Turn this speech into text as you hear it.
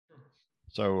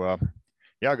So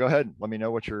yeah, go ahead. Let me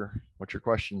know what your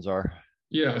questions are.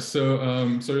 Yeah, so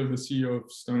you're the CEO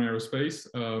of Stone Aerospace.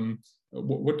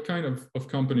 What kind of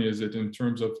company is it in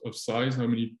terms of size? How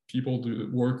many people do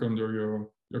work under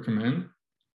your command?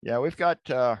 Yeah, we've got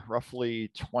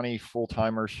roughly 20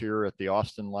 full-timers here at the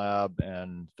Austin lab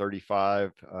and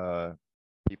 35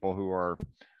 people who are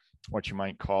what you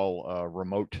might call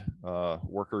remote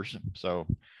workers. So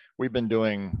we've been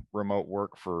doing remote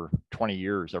work for 20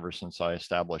 years, ever since I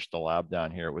established the lab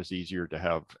down here. It was easier to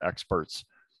have experts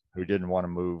who didn't want to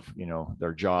move,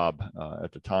 their job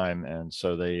at the time, and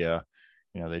so they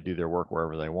do their work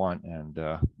wherever they want. And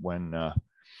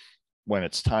when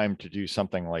it's time to do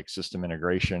something like system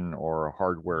integration or a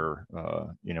hardware,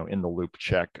 in the loop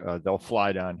check, they'll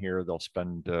fly down here. They'll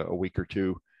spend a week or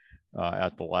two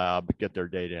at the lab, get their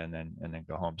data, and then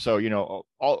go home. So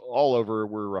all over,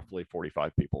 we're roughly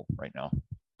 45 people right now.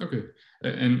 Okay,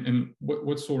 and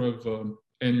what sort of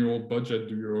annual budget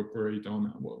do you operate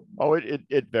on? Oh,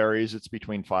 it varies. It's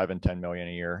between 5 and 10 million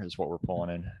a year is what we're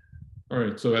pulling in. All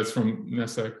right, so that's from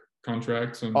NASA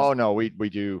contracts and. Oh no, we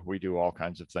do all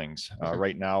kinds of things. Okay.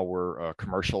 Right now, we're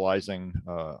commercializing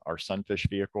our Sunfish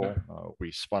vehicle.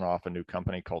 We spun off a new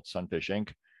company called Sunfish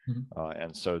Inc.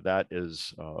 And so that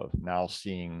is now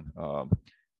seeing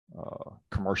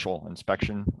commercial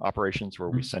inspection operations where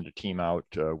we send a team out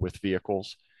with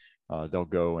vehicles. They'll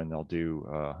go and they'll do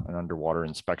an underwater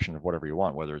inspection of whatever you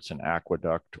want, whether it's an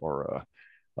aqueduct or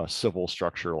a civil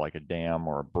structure like a dam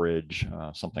or a bridge,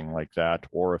 something like that,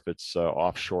 or if it's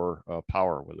offshore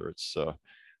power, whether it's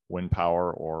wind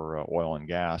power or oil and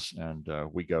gas. And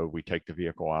we take the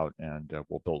vehicle out and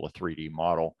we'll build a 3D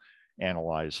model,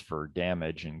 analyze for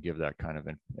damage, and give that kind of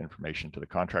information to the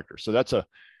contractor. So that's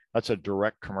a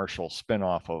direct commercial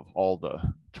spinoff of all the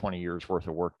 20 years worth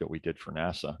of work that we did for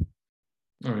NASA.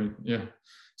 All right, yeah.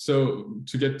 So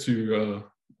to get to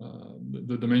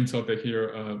the main topic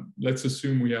here, let's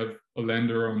assume we have a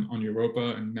lander on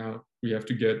Europa, and now we have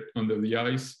to get under the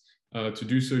ice. To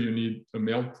do so, you need a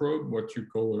mail probe, what you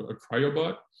call a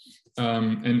cryobot.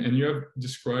 And you have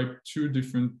described two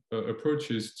different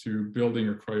approaches to building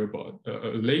a cryobot: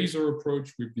 a laser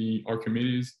approach with the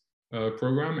Archimedes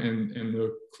program, and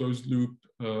a closed loop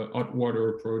hot water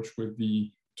approach with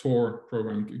the TOR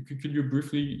program. Could you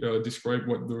briefly describe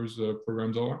what those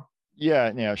programs are?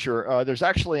 Yeah, sure. There's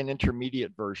actually an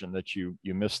intermediate version that you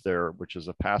missed there, which is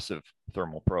a passive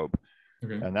thermal probe.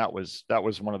 Okay. And that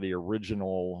was one of the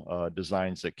original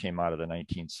designs that came out of the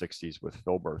 1960s with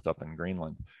Filbert up in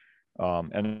Greenland.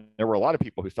 And there were a lot of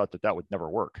people who thought that would never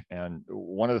work. And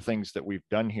one of the things that we've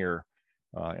done here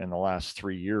in the last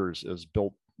 3 years is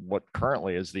built what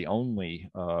currently is the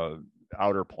only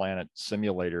outer planet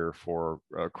simulator for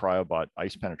cryobot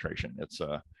ice penetration. It's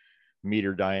a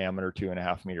meter diameter,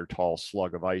 2.5 meter tall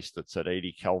slug of ice that's at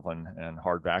 80 Kelvin and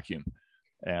hard vacuum.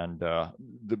 And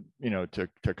to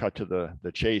cut to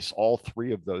the chase, all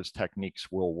three of those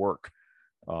techniques will work.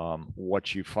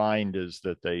 What you find is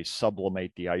that they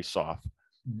sublimate the ice off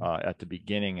at the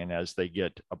beginning, and as they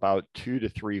get about 2 to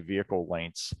 3 vehicle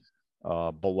lengths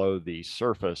below the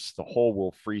surface, the hole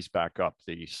will freeze back up.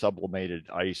 The sublimated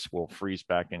ice will freeze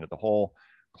back into the hole,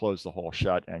 close the hole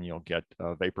shut, and you'll get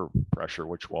vapor pressure,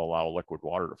 which will allow liquid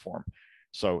water to form.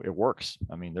 So it works.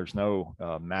 I mean, there's no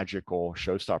magical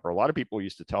showstopper. A lot of people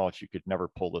used to tell us you could never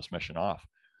pull this mission off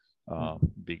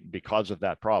because of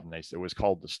that problem. It was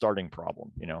called the starting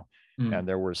problem, and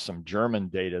there was some German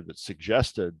data that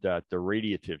suggested that the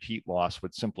radiative heat loss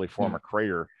would simply form a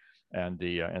crater, and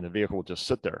the vehicle would just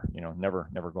sit there,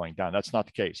 never going down. That's not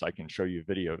the case. I can show you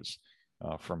videos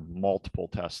from multiple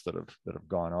tests that have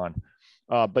gone on.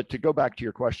 But to go back to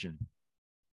your question,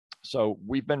 so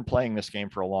we've been playing this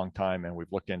game for a long time, and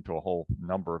we've looked into a whole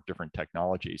number of different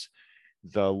technologies.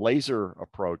 The laser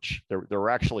approach, there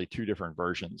were actually 2 different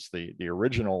versions. The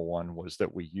original one was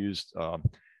that we used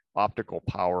optical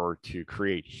power to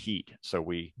create heat. So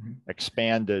we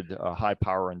expanded a high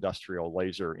power industrial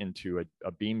laser into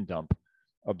a beam dump,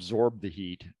 absorbed the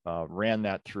heat, ran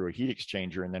that through a heat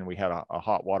exchanger, and then we had a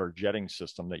hot water jetting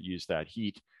system that used that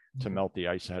heat to melt the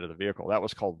ice ahead of the vehicle. That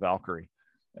was called Valkyrie.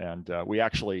 And we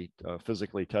actually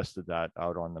physically tested that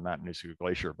out on the Matanuska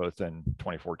Glacier, both in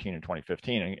 2014 and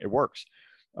 2015, and it works.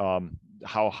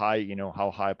 How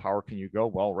high power can you go?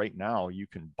 Well, right now you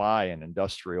can buy an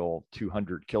industrial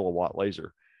 200 kilowatt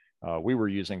laser. We were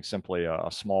using simply a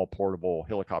small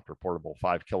helicopter portable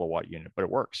 5 kilowatt unit, but it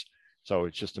works. So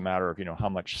it's just a matter of how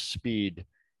much speed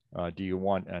do you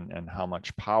want and how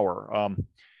much power.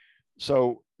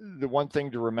 So the one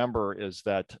thing to remember is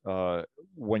that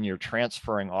when you're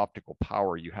transferring optical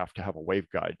power, you have to have a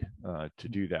waveguide to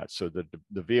do that. So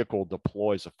the vehicle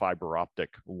deploys a fiber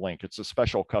optic link. It's a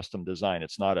special custom design.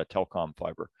 It's not a telecom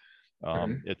fiber.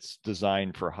 It's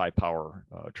designed for high power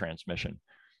transmission.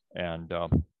 And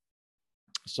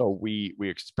so we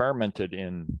experimented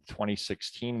in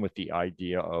 2016 with the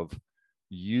idea of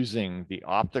using the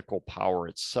optical power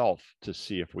itself to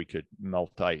see if we could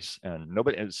melt ice. And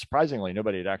surprisingly,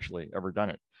 nobody had actually ever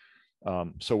done it.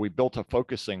 So we built a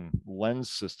focusing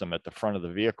lens system at the front of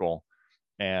the vehicle,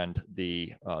 and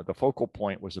the focal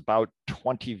point was about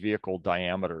 20 vehicle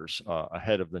diameters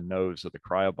ahead of the nose of the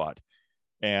cryobot.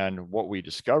 And what we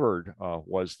discovered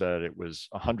was that it was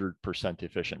 100%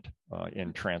 efficient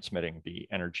in transmitting the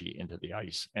energy into the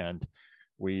ice. And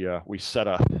we set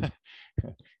a,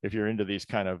 if you're into these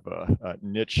kind of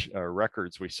niche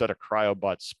records, we set a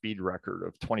cryobot speed record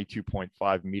of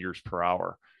 22.5 meters per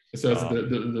hour. So that's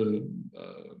the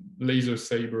laser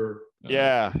saber.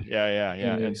 Yeah.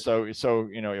 And so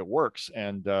it works.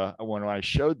 And when I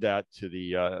showed that to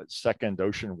the second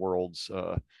Ocean Worlds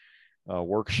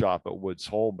workshop at Woods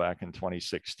Hole back in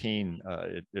 2016,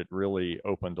 it really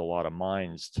opened a lot of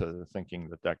minds to thinking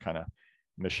that kind of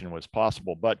mission was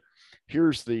possible. But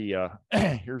here's the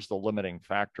here's the limiting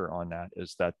factor on that,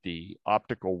 is that the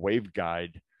optical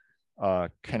waveguide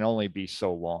can only be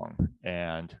so long,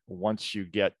 and once you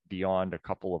get beyond a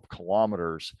couple of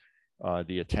kilometers,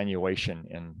 the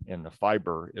attenuation in the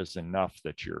fiber is enough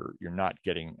that you're not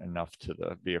getting enough to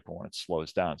the vehicle when it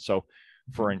slows down. So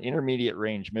for an intermediate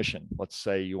range mission, let's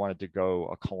say you wanted to go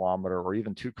a kilometer or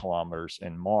even 2 kilometers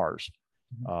in Mars,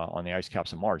 on the ice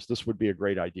caps of Mars, this would be a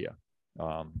great idea.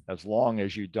 As long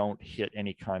as you don't hit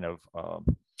any kind of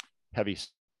heavy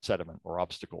sediment or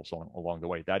obstacles along the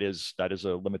way. That is a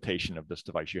limitation of this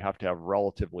device. You have to have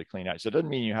relatively clean ice. It doesn't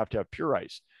mean you have to have pure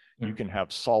ice. You can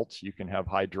have salts, you can have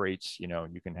hydrates,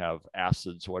 you can have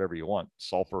acids, whatever you want,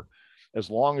 sulfur, as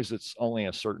long as it's only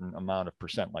a certain amount of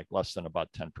percent, like less than about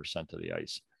 10% of the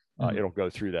ice. It'll go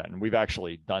through that. And we've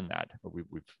actually done that.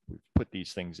 We've put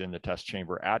these things in the test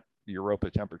chamber at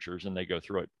Europa temperatures, and they go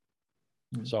through it.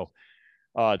 So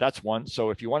that's one.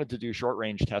 So if you wanted to do short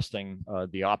range testing,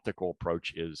 the optical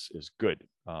approach is good.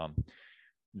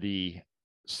 The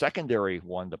secondary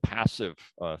one, the passive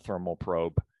thermal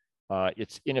probe,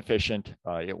 it's inefficient.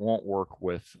 It won't work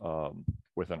with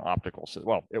an optical system.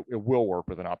 Well, it will work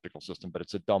with an optical system, but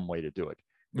it's a dumb way to do it.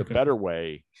 The better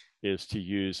way is to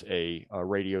use a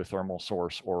radiothermal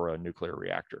source or a nuclear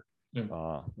reactor.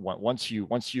 Once you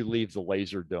leave the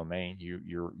laser domain,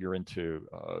 you're into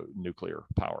nuclear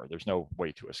power. There's no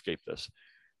way to escape this.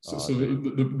 So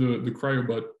the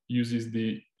cryobot uses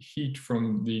the heat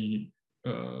from the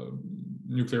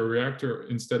nuclear reactor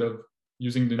instead of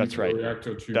using the nuclear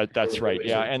reactor to. That's right.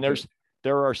 Yeah, and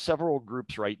there are several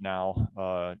groups right now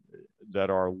that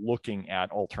are looking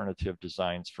at alternative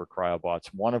designs for cryobots.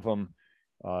 One of them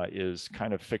is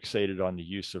kind of fixated on the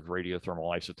use of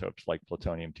radiothermal isotopes like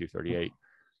plutonium-238.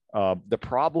 The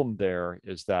problem there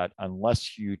is that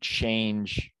unless you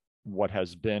change what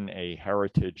has been a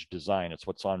heritage design, it's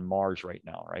what's on Mars right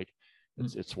now, right?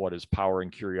 It's what is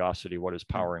powering Curiosity, what is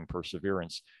powering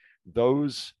Perseverance.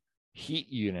 Those heat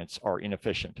units are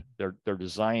inefficient. They're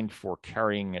designed for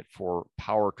carrying it for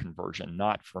power conversion,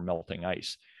 not for melting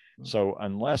ice. So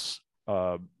unless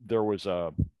there was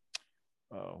a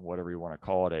whatever you want to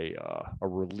call it, a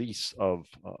release of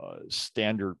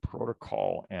standard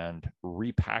protocol and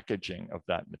repackaging of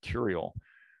that material,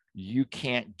 you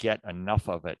can't get enough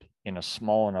of it in a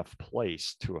small enough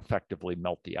place to effectively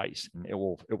melt the ice, and it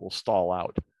will stall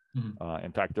out.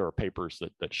 In fact, there are papers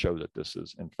that show that this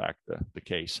is in fact the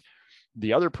case.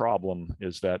 The other problem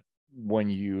is that when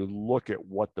you look at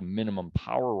what the minimum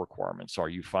power requirements are,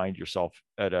 you find yourself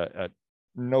at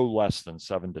no less than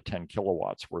 7 to 10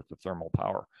 kilowatts worth of thermal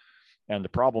power. And the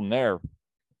problem there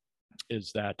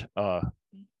is that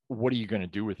what are you going to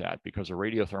do with that? Because a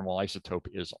radiothermal isotope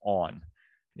is on,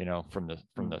 from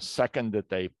the second that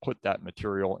they put that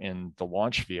material in the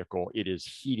launch vehicle, it is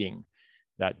heating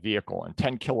that vehicle. And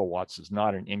 10 kilowatts is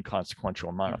not an inconsequential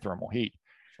amount of thermal heat.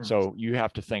 So you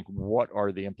have to think, what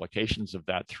are the implications of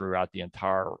that throughout the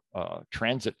entire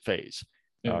transit phase?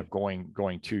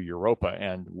 Going to Europa.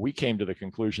 And we came to the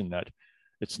conclusion that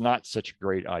it's not such a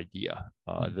great idea,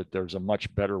 that there's a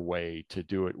much better way to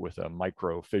do it with a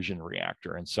micro fission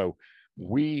reactor. And so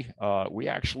we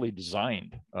actually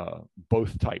designed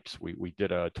both types. We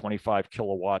did a 25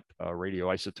 kilowatt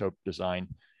radioisotope design,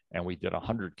 and we did a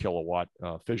 100 kilowatt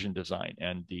fission design.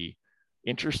 And the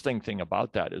interesting thing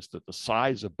about that is that the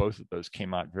size of both of those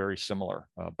came out very similar,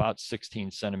 about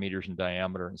 16 centimeters in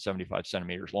diameter and 75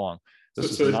 centimeters long.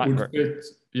 This so is it not would fit,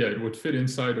 yeah, it would fit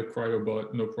inside a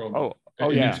cryobot, no problem. oh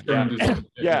In yeah, its current design.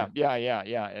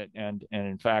 yeah. And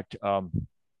in fact,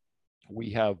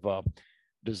 we have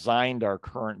designed our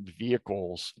current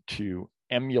vehicles to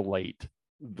emulate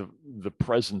the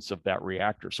presence of that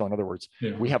reactor. So in other words,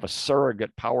 we have a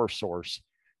surrogate power source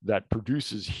that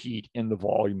produces heat in the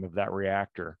volume of that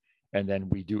reactor, and then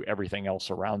we do everything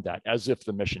else around that as if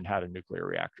the mission had a nuclear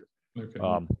reactor.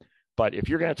 Okay. But if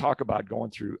you're going to talk about going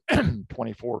through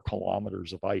 24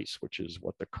 kilometers of ice, which is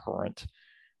what the current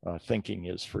thinking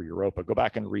is for Europa, go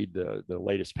back and read the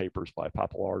latest papers by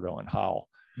Papalardo and Howell.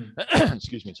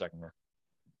 Excuse me a second here.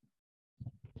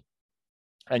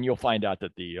 And you'll find out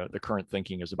that the current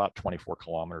thinking is about 24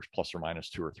 kilometers plus or minus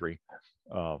 2 or 3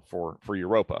 for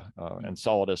Europa. And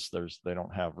Solidus, they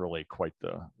don't have really quite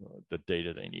the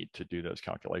data they need to do those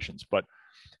calculations. But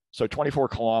so 24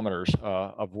 kilometers,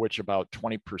 of which about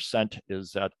 20%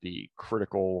 is at the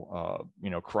critical,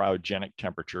 cryogenic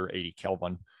temperature, 80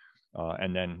 Kelvin,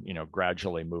 and then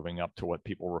gradually moving up to what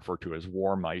people refer to as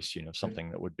warm ice,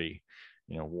 something that would be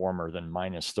warmer than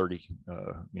minus 30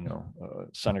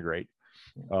 centigrade.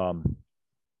 And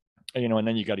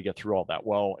then you got to get through all that.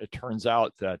 Well, it turns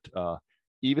out that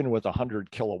even with a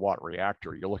 100 kilowatt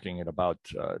reactor, you're looking at about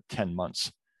 10 months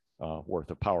worth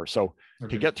of power. So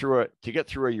to get through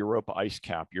a Europa ice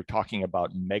cap, you're talking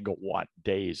about megawatt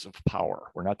days of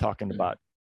power. We're not talking about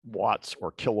watts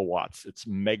or kilowatts. It's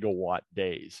megawatt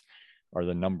days are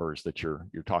the numbers that you're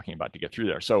talking about to get through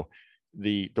there. So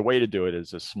the way to do it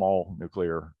is a small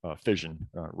nuclear fission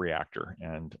reactor,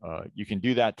 and you can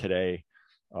do that today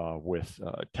with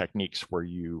techniques where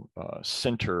you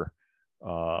sinter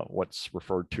what's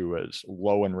referred to as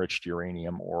low enriched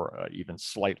uranium, or even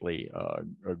slightly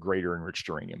greater enriched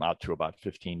uranium, out to about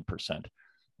 15%.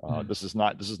 This is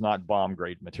not bomb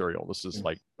grade material. This is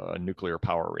like a nuclear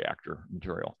power reactor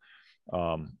material.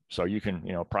 So you can,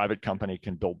 a private company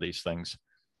can build these things,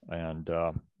 and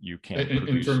you can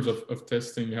in terms of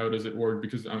testing, how does it work?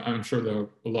 Because I'm sure there are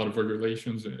a lot of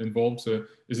regulations involved. So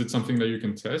is it something that you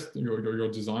can test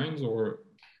your designs, or?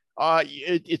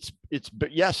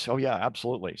 But yes, oh yeah,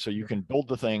 absolutely. So you can build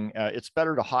the thing. It's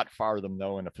better to hot fire them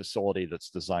though in a facility that's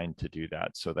designed to do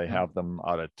that. So they have them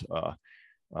out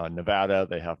at Nevada,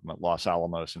 they have them at Los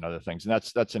Alamos and other things, and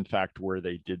that's in fact where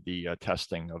they did the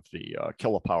testing of the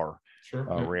kilopower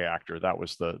reactor. That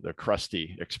was the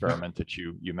Krusty experiment that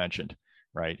you mentioned,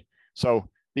 right? So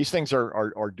these things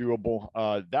are doable.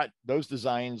 Those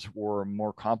designs were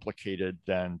more complicated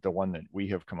than the one that we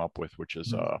have come up with, which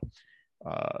is a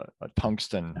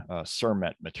tungsten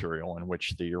cermet material, in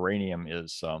which the uranium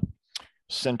is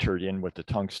sintered in with the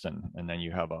tungsten, and then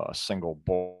you have a single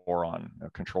boron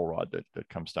control rod that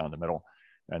comes down the middle,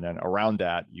 and then around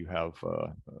that you have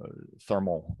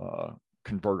thermal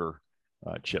converter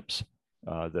chips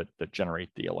that generate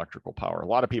the electrical power. A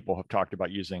lot of people have talked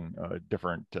about using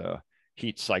different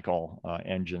heat cycle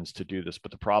engines to do this,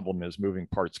 but the problem is moving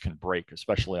parts can break,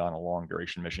 especially on a long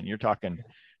duration mission. You're talking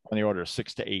on the order of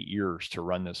 6 to 8 years to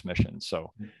run this mission.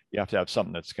 So you have to have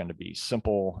something that's going to be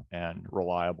simple and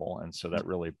reliable. And so that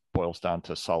really boils down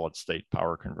to solid state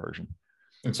power conversion.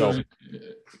 And so in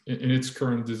its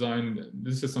current design,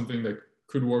 this is something that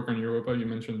could work on Europa. You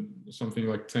mentioned something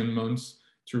like 10 months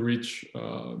to reach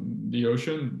the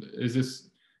ocean. Is this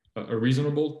a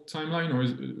reasonable timeline,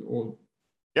 or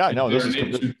this is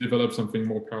to develop something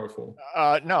more powerful?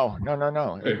 No.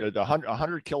 Okay.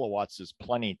 100 kilowatts is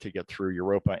plenty to get through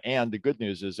Europa, and the good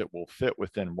news is it will fit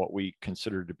within what we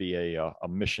consider to be a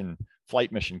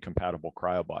flight mission compatible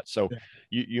cryobot. So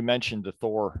you mentioned the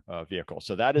Thor vehicle.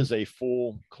 So that is a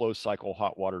full closed cycle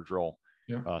hot water drill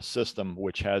system,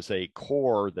 which has a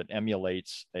core that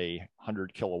emulates a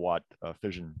 100 kilowatt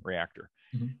fission reactor.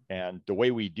 And the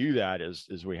way we do that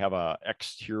is we have a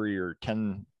exterior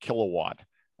 10 kilowatt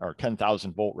or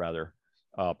 10,000 volt rather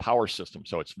power system.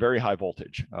 So it's very high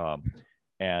voltage.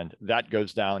 And that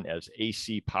goes down as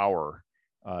AC power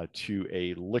to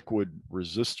a liquid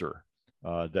resistor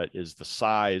that is the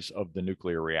size of the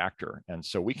nuclear reactor. And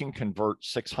so we can convert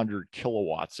 600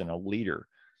 kilowatts in a liter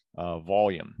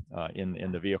volume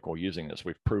in the vehicle using this.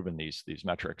 We've proven these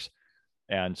metrics.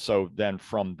 And so then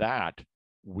from that,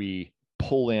 we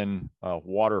pull in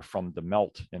water from the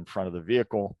melt in front of the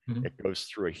vehicle. It goes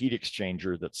through a heat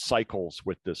exchanger that cycles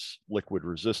with this liquid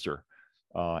resistor.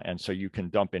 And so you can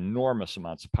dump enormous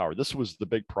amounts of power. This was the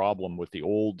big problem with the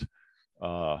old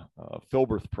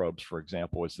Filbert probes, for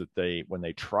example, is that when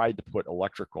they tried to put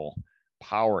electrical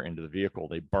power into the vehicle,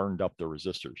 they burned up the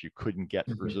resistors. You couldn't get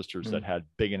resistors that had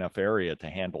big enough area to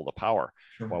handle the power.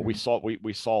 Well, we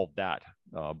solved that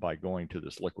by going to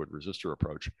this liquid resistor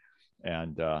approach.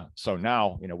 And so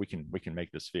now, we can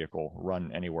make this vehicle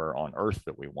run anywhere on Earth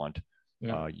that we want,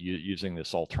 using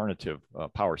this alternative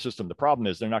power system. The problem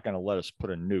is they're not going to let us put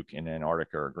a nuke in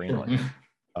Antarctica or Greenland,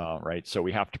 right? So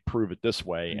we have to prove it this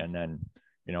way, and then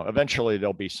eventually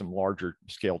there'll be some larger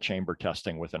scale chamber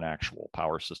testing with an actual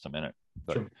power system in it.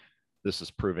 But this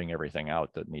is proving everything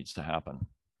out that needs to happen.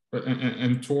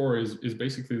 And Tor is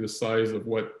basically the size of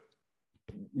what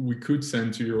we could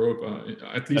send to Europa,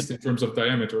 at least in terms of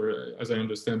diameter, as I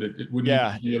understand it. It would need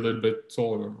to be a little bit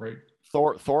taller, right?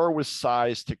 Thor was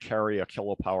sized to carry a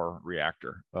kilopower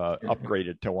reactor,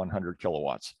 upgraded to 100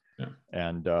 kilowatts.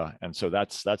 And so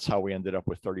that's how we ended up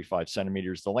with 35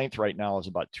 centimeters. The length right now is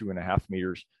about 2.5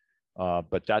 meters,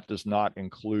 but that does not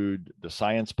include the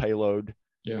science payload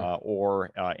or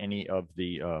any of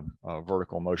the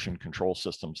vertical motion control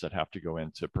systems that have to go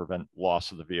in to prevent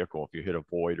loss of the vehicle if you hit a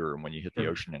void or when you hit the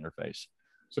ocean interface.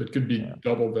 So it could be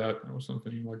double that or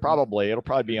something like that. It'll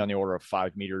probably be on the order of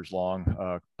 5 meters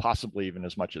long, possibly even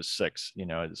as much as 6.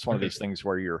 It's one of these things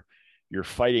where you're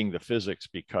fighting the physics,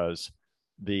 because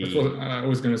that's what I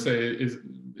was going to say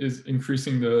is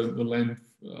increasing the length.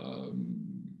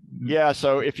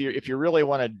 So if you really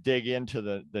want to dig into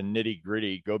the nitty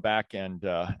gritty, go back and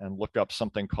look up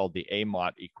something called the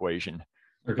AMOT equation,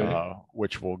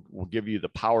 which will give you the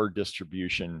power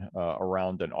distribution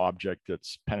around an object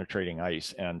that's penetrating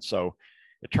ice. And so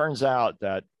it turns out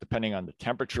that depending on the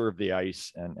temperature of the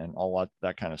ice and all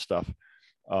that kind of stuff,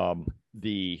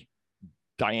 the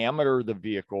diameter of the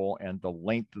vehicle and the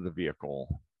length of the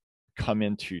vehicle come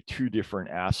into two different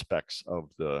aspects of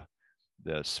the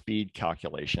speed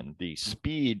calculation. The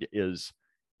speed is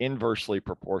inversely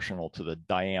proportional to the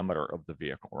diameter of the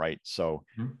vehicle, right? So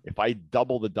if I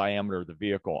double the diameter of the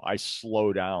vehicle, I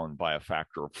slow down by a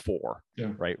factor of 4,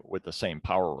 right, with the same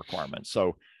power requirement.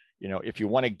 So, if you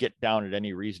want to get down at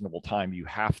any reasonable time, you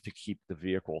have to keep the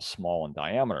vehicle small in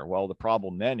diameter. Well, the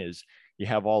problem then is you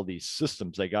have all these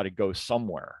systems, they got to go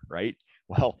somewhere, right?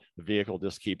 Well, the vehicle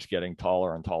just keeps getting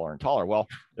taller and taller and taller. Well,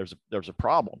 there's a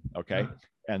problem, okay?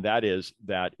 And that is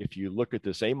that if you look at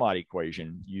this AMOT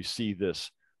equation, you see this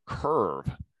curve,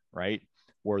 right,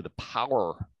 where the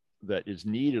power that is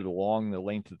needed along the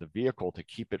length of the vehicle to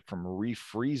keep it from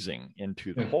refreezing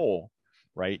into the hole,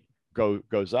 right,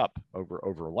 goes up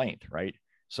over length, right?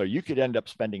 So you could end up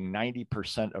spending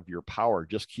 90% of your power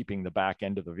just keeping the back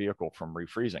end of the vehicle from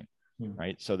refreezing,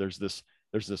 right? So there's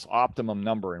this optimum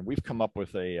number, and we've come up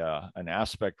with an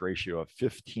aspect ratio of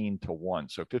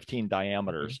 15:1. So 15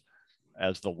 diameters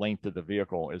as the length of the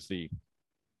vehicle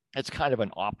it's kind of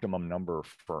an optimum number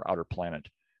for outer planet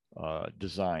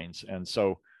designs. And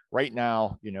so right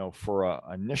now, for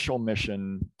an initial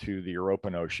mission to the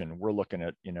European Ocean, we're looking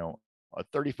at, a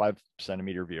 35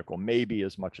 centimeter vehicle, maybe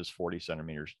as much as 40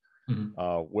 centimeters,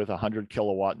 with a 100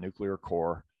 kilowatt nuclear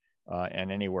core,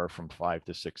 and anywhere from 5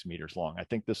 to 6 meters long. I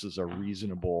think this is a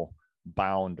reasonable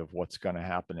bound of what's going to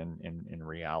happen in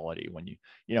reality. When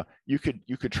you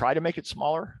could try to make it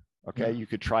smaller. Okay, you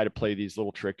could try to play these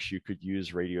little tricks. You could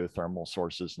use radiothermal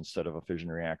sources instead of a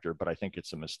fission reactor, but I think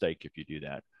it's a mistake if you do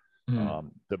that.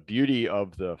 The beauty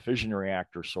of the fission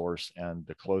reactor source and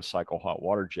the closed cycle hot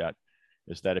water jet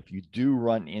is that if you do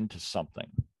run into something,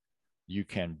 you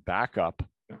can back up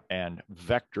and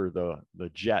vector the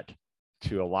jet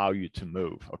to allow you to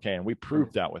move. Okay, and we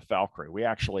proved that with Valkyrie. We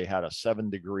actually had a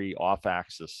 7-degree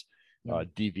off-axis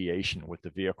deviation with the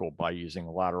vehicle by using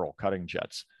lateral cutting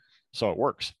jets. So it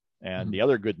works. And the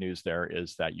other good news there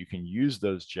is that you can use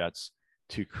those jets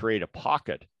to create a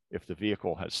pocket if the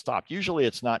vehicle has stopped. Usually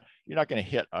you're not going to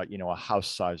hit a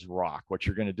house-sized rock. What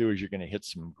you're going to do is you're going to hit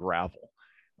some gravel,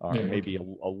 maybe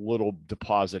a little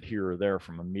deposit here or there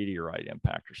from a meteorite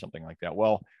impact or something like that.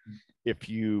 Well, if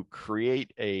you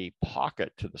create a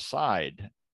pocket to the side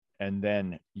and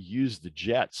then use the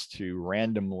jets to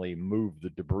randomly move the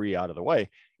debris out of the way,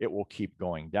 it will keep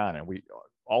going down. And we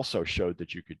also showed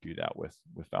that you could do that with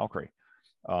Valkyrie.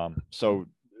 So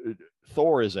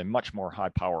Thor is a much more high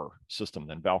power system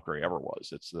than Valkyrie ever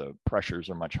was. The pressures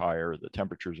are much higher, the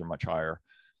temperatures are much higher,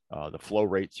 the flow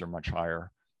rates are much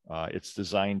higher. It's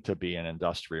designed to be an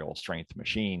industrial strength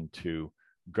machine to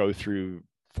go through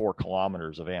 4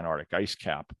 kilometers of Antarctic ice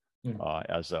cap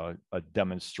as a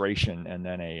demonstration, and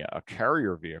then a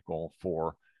carrier vehicle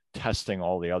for testing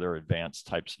all the other advanced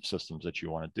types of systems that you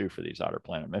want to do for these outer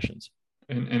planet missions.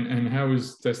 And how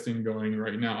is testing going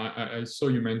right now? I saw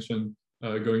you mention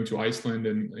going to Iceland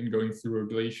and going through a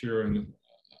glacier, and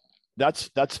that's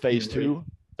phase 2.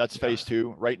 that's phase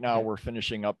two. Right now, we're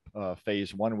finishing up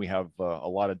phase one. We have a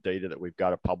lot of data that we've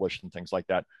got to publish and things like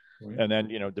that. Right. And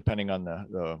then, depending on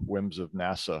the whims of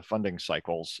NASA funding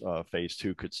cycles, phase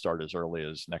two could start as early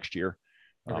as next year.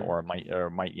 Okay. Or might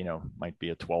be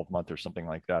a 12-month or something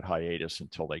like that hiatus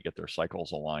until they get their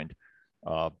cycles aligned.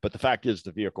 But the fact is,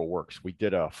 the vehicle works. We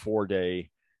did a 4-day,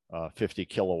 50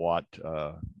 kilowatt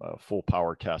full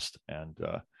power test, and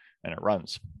it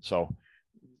runs. So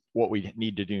what we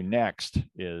need to do next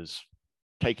is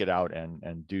take it out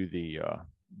and do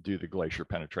the glacier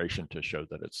penetration to show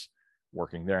that it's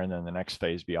working there. And then the next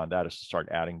phase beyond that is to start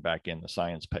adding back in the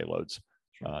science payloads.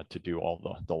 To do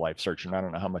all the life search. And I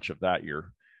don't know how much of that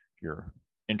you're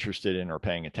interested in or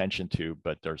paying attention to,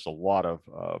 but there's a lot of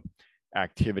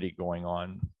activity going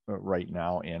on right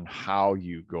now in how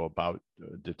you go about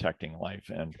detecting life.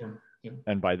 And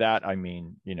and by that, I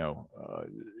mean,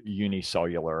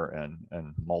 unicellular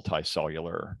and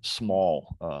multicellular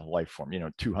small life form,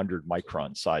 200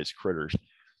 micron size critters.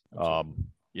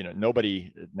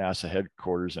 Nobody at NASA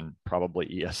headquarters, and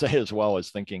probably ESA as well,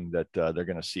 is thinking that they're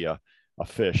going to see a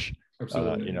fish,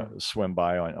 swim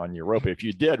by on Europa. If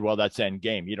you did, well, that's end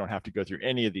game. You don't have to go through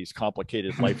any of these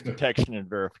complicated life detection and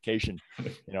verification.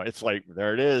 It's like,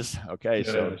 there it is. Okay,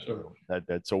 so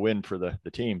that's a win for the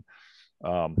team.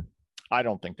 I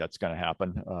don't think that's going to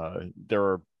happen. There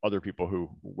are other people who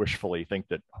wishfully think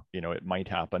that it might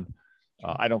happen.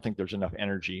 I don't think there's enough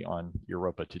energy on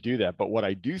Europa to do that. But what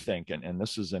I do think, and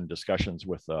this is in discussions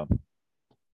with a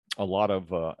lot of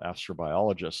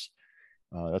astrobiologists,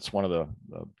 that's one of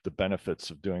the benefits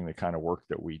of doing the kind of work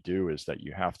that we do, is that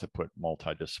you have to put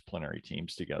multidisciplinary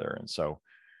teams together. And so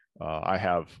I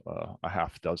have a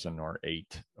half dozen or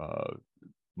 8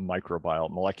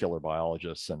 molecular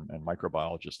biologists and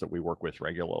microbiologists that we work with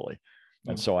regularly.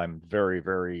 And so I'm very,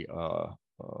 very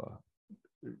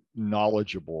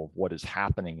knowledgeable of what is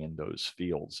happening in those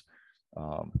fields.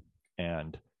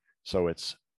 And so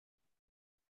it's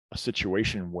a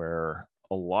situation where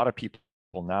a lot of people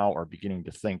now are beginning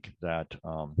to think that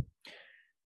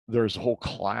there's a whole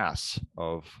class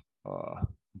of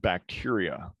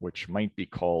bacteria, which might be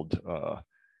called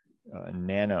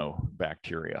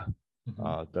nanobacteria,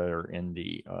 that are in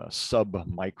the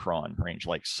sub-micron range,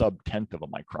 like sub-tenth of a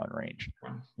micron range,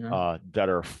 that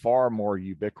are far more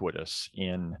ubiquitous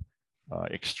in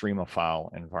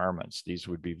extremophile environments. These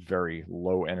would be very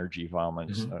low energy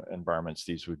environments.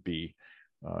 These would be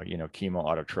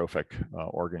chemoautotrophic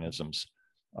organisms.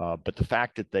 But the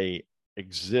fact that they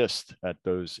exist at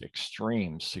those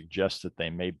extremes suggests that they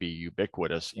may be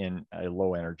ubiquitous in a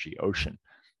low energy ocean,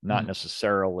 not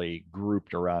necessarily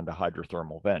grouped around a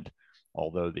hydrothermal vent,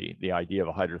 although the idea of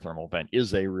a hydrothermal vent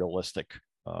is a realistic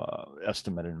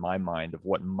estimate in my mind of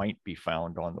what might be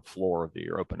found on the floor of the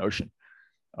European Ocean.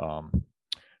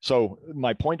 So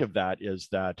my point of that is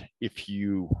that if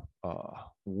you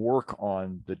work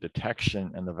on the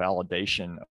detection and the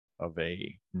validation of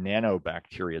a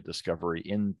nanobacteria discovery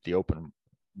in the open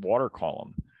water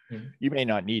column, you may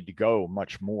not need to go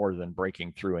much more than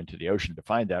breaking through into the ocean to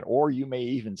find that, or you may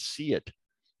even see it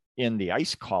in the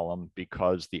ice column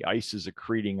because the ice is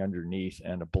accreting underneath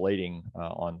and ablating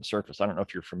on the surface. I don't know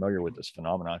if you're familiar with this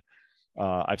phenomenon.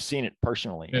 I've seen it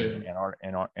personally in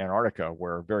Antarctica,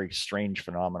 where a very strange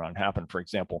phenomenon happened. For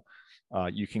example,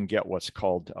 you can get what's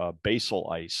called basal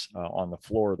ice on the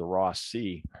floor of the Ross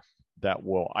Sea that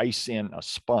will ice in a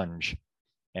sponge,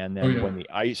 and then when the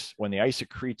ice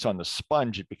accretes on the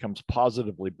sponge, it becomes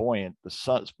positively buoyant. The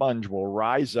sponge will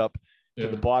rise up to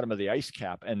the bottom of the ice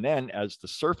cap, and then as the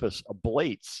surface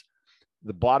ablates,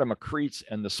 the bottom accretes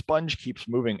and the sponge keeps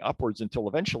moving upwards until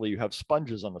eventually you have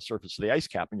sponges on the surface of the ice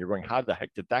cap, and you're going, how the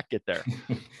heck did that get there?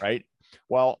 Right?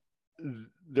 Well,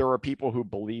 there are people who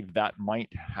believe that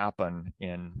might happen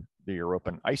in the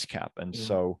European ice cap. And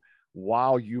so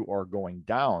while you are going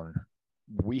down,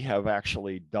 we have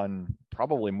actually done,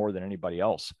 probably more than anybody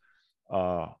else,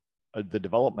 the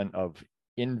development of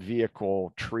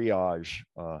in-vehicle triage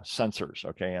sensors.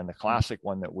 Okay, and the classic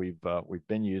one that we've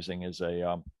been using is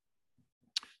a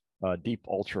deep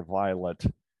ultraviolet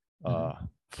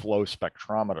flow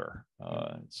spectrometer.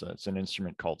 It's an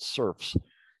instrument called SIRFs,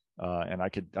 and I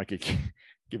could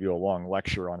give you a long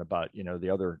lecture on about the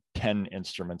other 10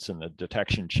 instruments in the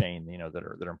detection chain that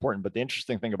are important. But the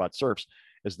interesting thing about SIRFs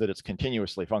is that it's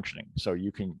continuously functioning, so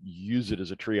you can use it as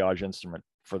a triage instrument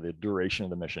for the duration of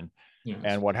the mission.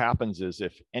 And what happens is,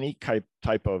 if any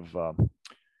type of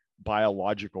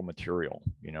biological material,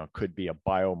 could be a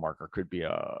biomarker, could be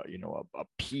a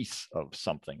piece of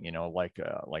something,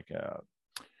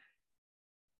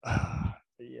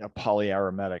 a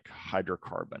polyaromatic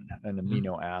hydrocarbon, an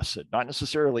amino acid, not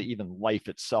necessarily even life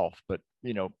itself, but,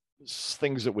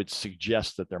 things that would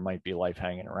suggest that there might be life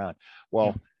hanging around.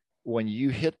 Well, when you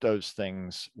hit those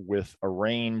things with a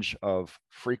range of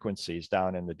frequencies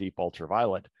down in the deep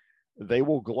ultraviolet, they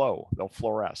will glow, they'll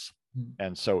fluoresce.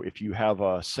 And so if you have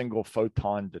a single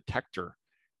photon detector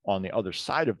on the other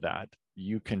side of that,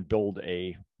 you can build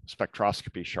a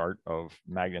spectroscopy chart of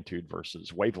magnitude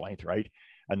versus wavelength, right?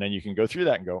 And then you can go through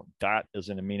that and go, that is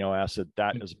an amino acid,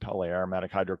 that is a polyaromatic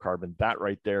hydrocarbon, that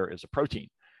right there is a protein,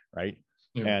 right?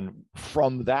 And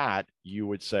from that, you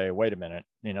would say, wait a minute,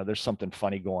 there's something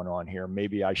funny going on here.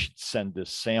 Maybe I should send this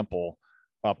sample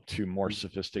up to more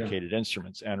sophisticated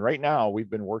instruments. And right now we've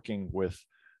been working with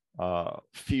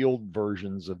field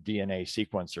versions of DNA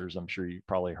sequencers. I'm sure you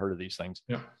probably heard of these things.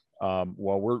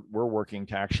 Well, we're working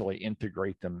to actually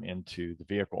integrate them into the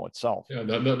vehicle itself. Yeah,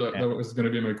 that was going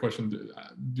to be my question.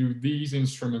 Do these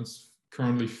instruments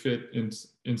currently fit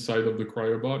inside of the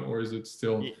cryobot, or is it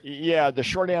still? Yeah, the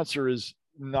short answer is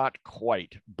not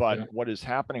quite. But what is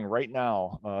happening right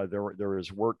now, there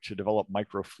is work to develop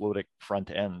microfluidic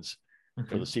front ends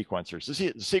for the sequencers.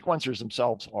 The sequencers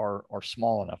themselves are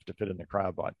small enough to fit in the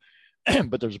cryobot,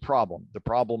 but there's a problem. The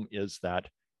problem is that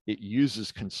it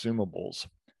uses consumables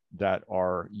that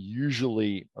are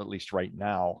usually, at least right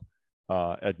now,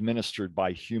 administered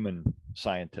by human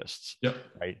scientists.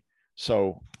 Right.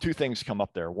 So two things come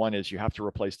up there. One is you have to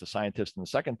replace the scientist, and the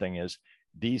second thing is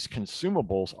these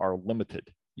consumables are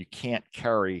limited. You can't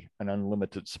carry an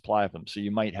unlimited supply of them. So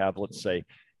you might have, let's say,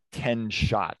 10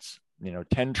 shots,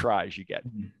 10 tries you get.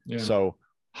 So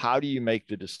how do you make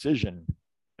the decision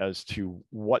as to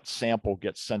what sample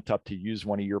gets sent up to use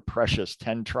one of your precious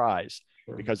 10 tries?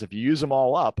 Because if you use them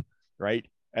all up, right,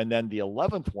 and then the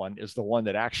 11th one is the one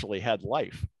that actually had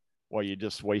life, well, you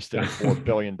just wasted a $4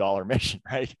 billion mission,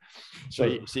 right? So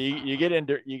you get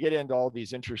into all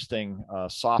these interesting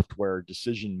software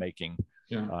decision making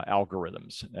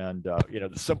algorithms, and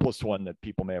the simplest one that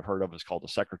people may have heard of is called the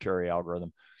secretary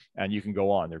algorithm, and you can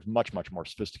go on. There's much more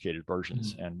sophisticated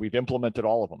versions, and we've implemented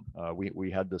all of them.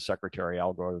 We had the secretary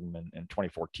algorithm in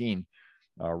 2014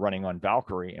 running on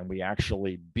Valkyrie, and we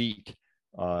actually beat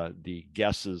the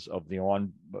guesses of the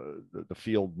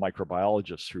field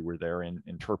microbiologists who were there in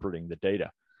interpreting the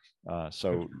data.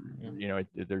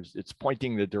 It's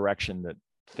pointing the direction that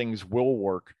things will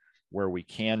work, where we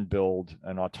can build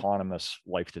an autonomous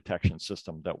life detection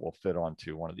system that will fit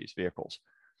onto one of these vehicles.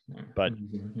 But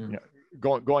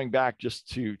going back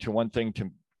just to one thing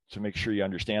to make sure you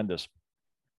understand this,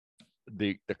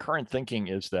 the current thinking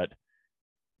is that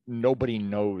nobody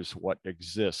knows what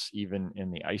exists even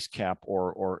in the ice cap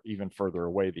or even further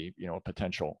away, the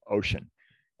potential ocean.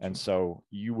 And so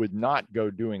you would not go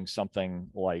doing something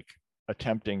like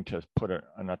attempting to put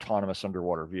an autonomous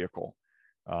underwater vehicle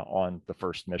on the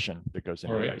first mission that goes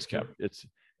into the ice cap.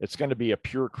 It's going to be a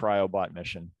pure cryobot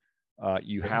mission.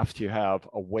 You have to have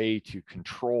a way to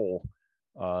control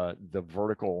the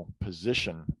vertical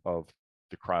position of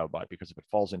the cryobot, because if it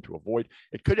falls into a void,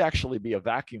 it could actually be a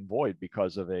vacuum void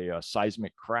because of a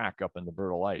seismic crack up in the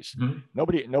brittle ice.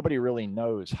 Nobody really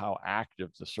knows how active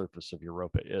the surface of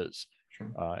Europa is.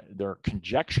 There are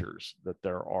conjectures that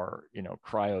there are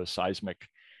cryoseismic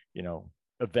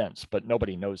events, but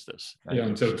nobody knows this. Right?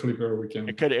 Until Clipper we can.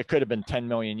 It could have been 10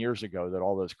 million years ago that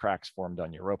all those cracks formed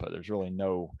on Europa. There's really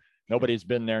nobody's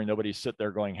been there. Nobody's sit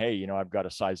there going, hey, I've got a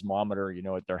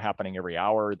seismometer, they're happening every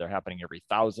hour, they're happening every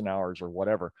 1,000 hours or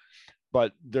whatever.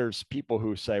 But there's people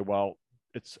who say, well,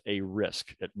 it's a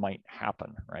risk. It might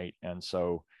happen, right? And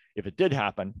so if it did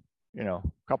happen, a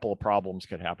couple of problems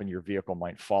could happen. Your vehicle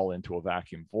might fall into a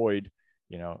vacuum void.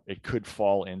 It could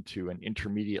fall into an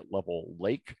intermediate level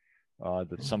lake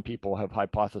that some people have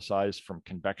hypothesized from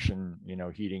convection,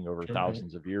 heating over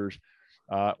thousands of years.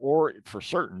 Or for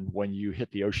certain, when you hit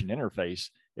the ocean interface,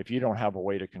 if you don't have a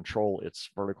way to control its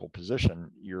vertical position,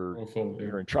 you're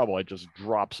in trouble. It just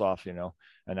drops off, and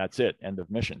that's it, end of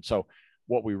mission. So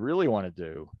what we really want to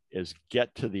do is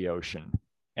get to the ocean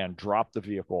and drop the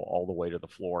vehicle all the way to the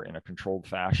floor in a controlled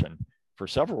fashion for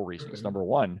several reasons. Number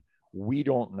one, we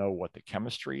don't know what the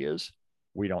chemistry is.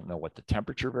 We don't know what the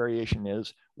temperature variation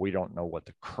is. We don't know what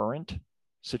the current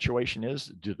situation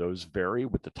is. Do those vary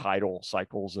with the tidal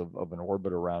cycles of an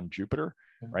orbit around Jupiter,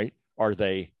 right? Are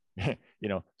they,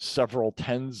 several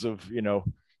tens of,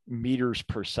 meters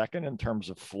per second in terms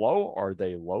of flow? Are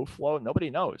they low flow? Nobody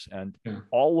knows. And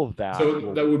all of that.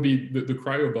 So that would be the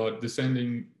cryobot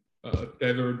descending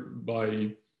tethered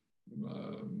by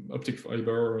optic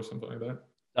fiber or something like that.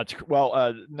 That's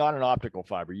not an optical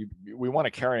fiber. We want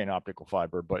to carry an optical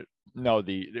fiber, but no,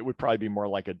 it would probably be more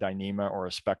like a Dyneema or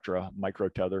a Spectra micro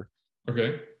tether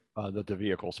Okay. that the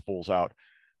vehicle spools out.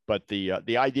 But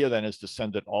the idea then is to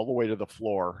send it all the way to the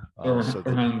floor, Or so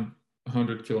that around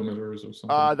 100 kilometers or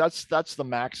something. that's the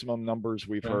maximum numbers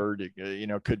we've heard.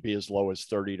 Could be as low as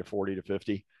 30 to 40 to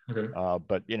 50, Okay.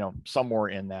 but somewhere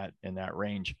in that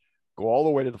range. Go all the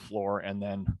way to the floor, and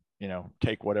then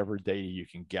take whatever data you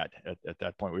can get at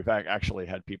that point. We've actually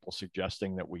had people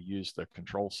suggesting that we use the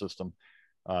control system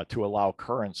to allow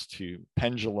currents to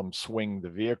pendulum swing the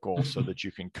vehicle so that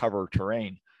you can cover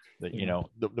terrain. That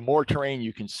the more terrain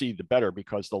you can see, the better,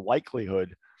 because the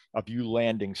likelihood of you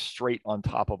landing straight on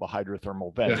top of a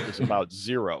hydrothermal vent is about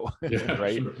zero,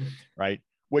 right? Sure. Right.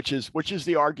 Which is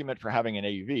the argument for having an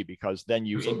AUV, because then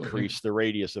you increase the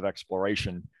radius of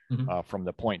exploration from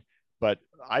the point. But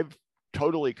I've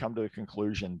totally come to the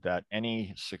conclusion that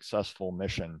any successful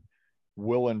mission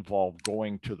will involve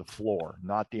going to the floor,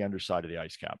 not the underside of the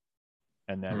ice cap.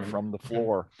 And then from the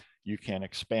floor, you can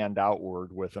expand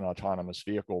outward with an autonomous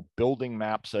vehicle, building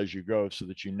maps as you go so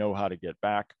that you know how to get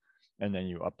back, and then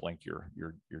you uplink your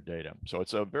data. So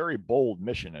it's a very bold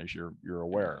mission, as you're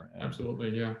aware.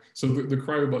 Absolutely, yeah. So the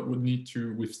cryobot would need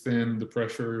to withstand the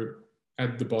pressure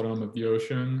at the bottom of the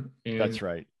ocean. That's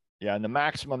right. Yeah, and the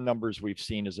maximum numbers we've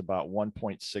seen is about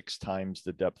 1.6 times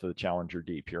the depth of the Challenger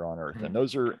Deep here on Earth, and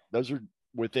those are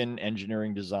within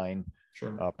engineering design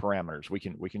parameters. We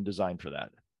can design for that.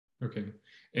 Okay,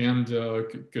 and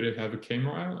could it have a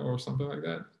camera or something like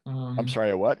that? I'm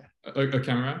sorry, a what? A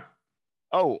camera?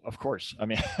 Oh, of course. I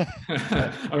mean,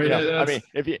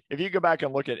 if you go back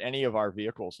and look at any of our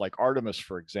vehicles, like Artemis,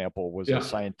 for example, was a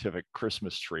scientific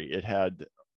Christmas tree. It had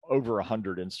over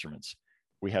 100 instruments.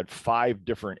 We had 5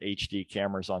 different HD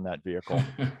cameras on that vehicle.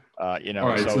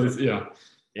 Yeah.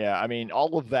 I mean,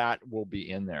 all of that will be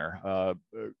in there.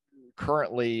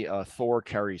 Currently, Thor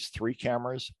carries 3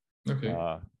 cameras.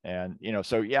 Okay.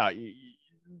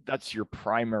 That's your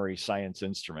primary science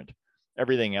instrument.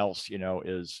 Everything else,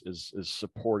 is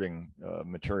supporting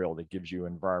material that gives you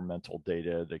environmental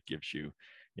data, that gives you,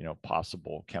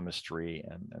 possible chemistry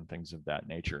and things of that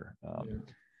nature.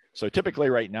 So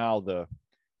typically, right now, the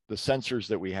sensors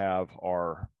that we have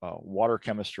are water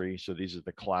chemistry. So these are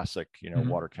the classic,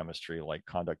 water chemistry, like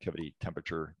conductivity,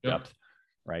 temperature, depth,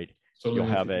 right? So you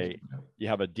have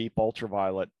a deep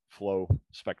ultraviolet flow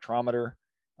spectrometer.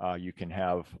 You can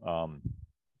have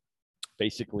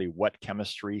basically wet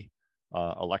chemistry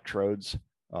electrodes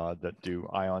that do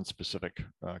ion specific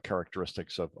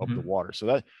characteristics of the water.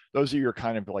 So those are your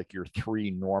kind of like your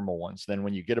 3 normal ones. Then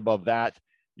when you get above that,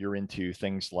 you're into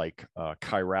things like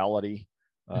chirality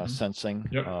sensing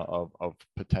of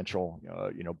potential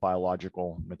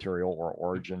biological material or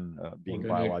origin being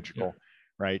biological,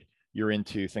 right? You're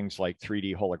into things like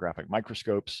 3D holographic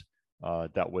microscopes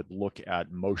that would look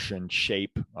at motion,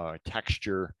 shape,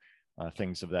 texture,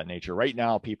 things of that nature. Right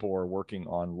now, people are working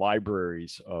on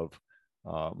libraries of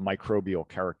microbial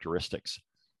characteristics.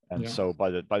 And so by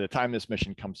the time this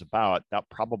mission comes about, that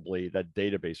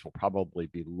database will probably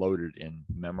be loaded in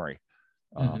memory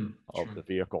of the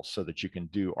vehicle, so that you can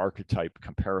do archetype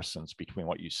comparisons between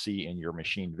what you see in your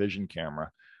machine vision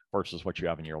camera versus what you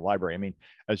have in your library. I mean,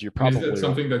 as you probably... Is that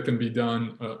something that can be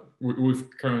done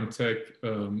with current tech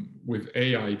with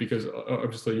AI? Because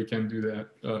obviously you can do that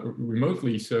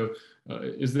remotely. So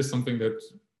is this something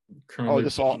that's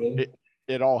currently...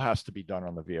 It all has to be done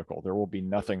on the vehicle. There will be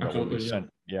nothing that will be sent.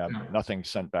 Nothing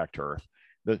sent back to Earth.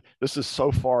 This is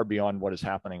so far beyond what is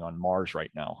happening on Mars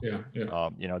right now.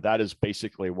 That is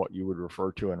basically what you would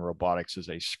refer to in robotics as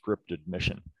a scripted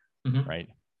mission, right?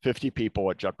 50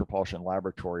 people at Jet Propulsion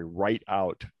Laboratory write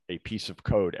out a piece of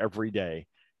code every day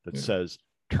that says,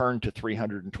 turn to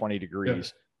 320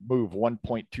 degrees, move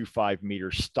 1.25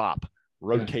 meters, stop,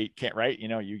 rotate, can't, right?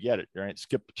 You get it, right?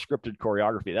 Scripted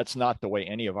choreography. That's not the way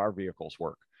any of our vehicles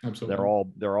work. Absolutely.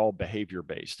 They're all behavior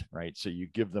based, right? So you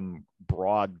give them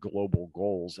broad global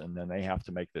goals, and then they have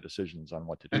to make the decisions on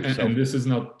what to do. And this is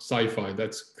not sci-fi.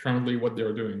 That's currently what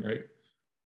they're doing, right?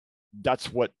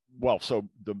 That's what. Well, so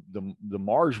the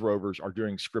Mars rovers are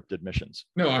doing scripted missions.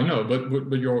 No, I know, but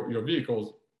your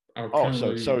vehicles are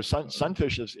currently... so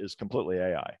Sunfish is completely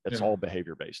AI. It's all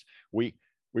behavior based. We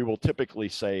will typically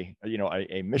say,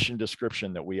 a mission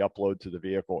description that we upload to the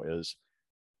vehicle is,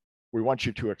 we want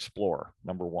you to explore,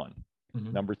 number 1.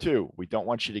 Number 2, we don't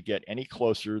want you to get any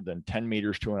closer than 10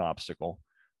 meters to an obstacle.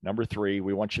 Number 3,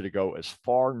 we want you to go as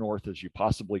far north as you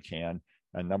possibly can.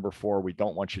 And number 4, we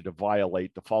don't want you to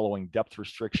violate the following depth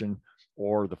restriction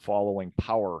or the following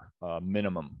power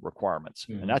minimum requirements.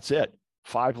 And that's it.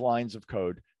 5 lines of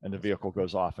code, and the vehicle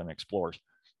goes off and explores.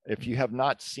 If you have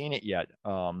not seen it yet,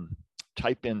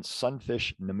 type in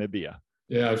Sunfish Namibia.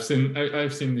 Yeah, I've seen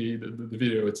the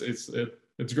video.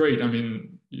 It's great. I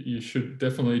mean, you should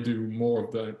definitely do more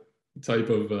of that type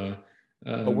of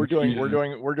But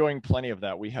media. we're doing plenty of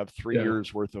that. We have 3 years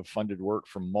Yeah, worth of funded work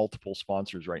from multiple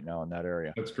sponsors right now in that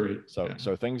area. that's great. So Yeah,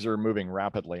 so things are moving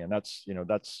rapidly, and that's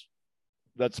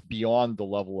beyond the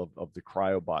level of the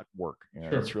cryobot work.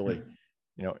 That's sure. Yeah. really,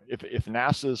 if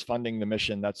NASA is funding the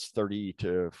mission, that's 30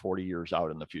 to 40 years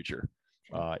out in the future.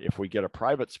 Sure. If we get a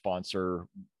private sponsor,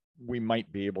 we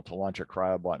might be able to launch a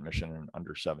cryobot mission in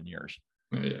under 7 years.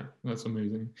 Yeah, that's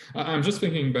amazing. I'm just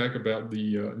thinking back about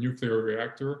the nuclear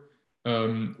reactor.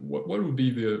 What would be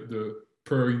the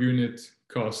per unit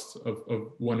cost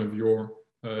of one of your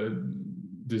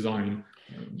design?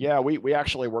 Yeah, we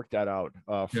actually worked that out.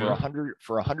 For Yeah,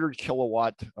 100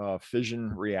 kilowatt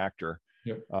fission reactor,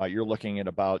 yeah, you're looking at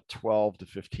about 12 to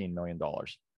 15 million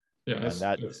dollars. yeah. And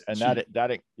That's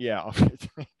cheap. yeah.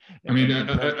 I mean, In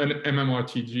terms, an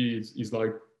MMRTG is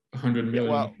like 100 yeah,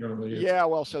 million well, currently. It's yeah,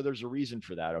 well, so there's a reason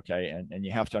for that, okay, and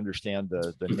you have to understand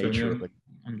the nature of plutonium,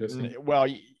 I'm guessing. well,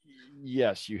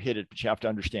 yes, you hit it, but you have to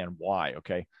understand why,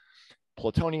 okay.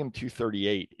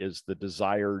 Plutonium-238 is the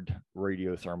desired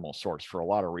radiothermal source for a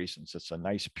lot of reasons. It's a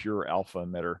nice pure alpha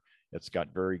emitter. It's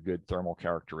got very good thermal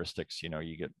characteristics.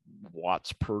 You get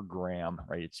watts per gram,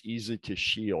 right? It's easy to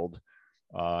shield.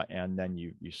 And then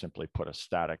you simply put a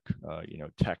static,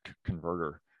 tech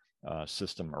converter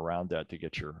system around that to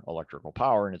get your electrical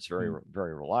power, and it's very,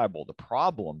 very reliable. The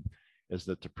problem is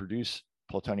that to produce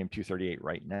plutonium-238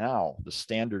 right now, the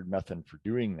standard method for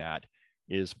doing that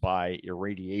is by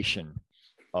irradiation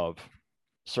of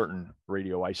certain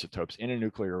radioisotopes in a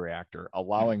nuclear reactor,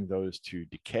 allowing those to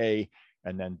decay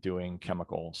and then doing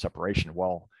chemical separation.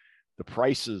 Well, the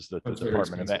prices that the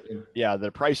Department of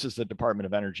the prices the Department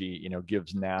of Energy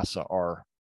gives NASA are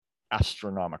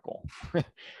astronomical,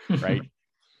 right?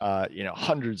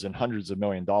 Hundreds and hundreds of $1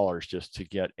 million just to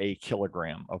get a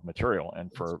kilogram of material,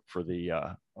 and for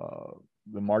the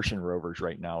Martian rovers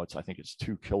right now, I think it's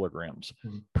 2 kilograms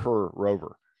per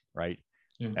rover, right?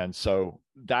 Yeah. And so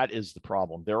that is the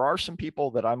problem. There are some people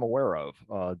that I'm aware of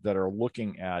that are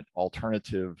looking at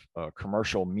alternative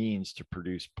commercial means to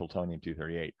produce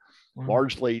plutonium-238,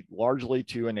 largely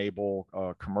to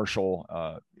enable commercial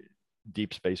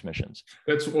deep space missions.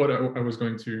 That's what I was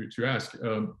going to ask.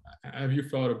 Have you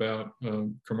thought about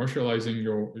commercializing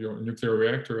your nuclear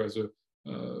reactor as a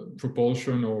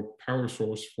propulsion or power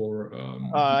source for?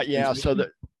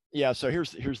 So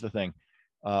here's the thing.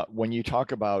 When you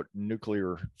talk about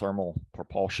nuclear thermal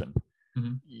propulsion,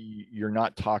 you're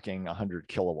not talking 100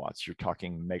 kilowatts. You're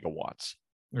talking megawatts.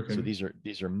 Okay. So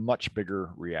these are much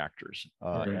bigger reactors,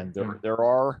 and there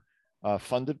are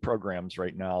funded programs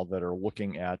right now that are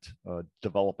looking at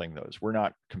developing those. We're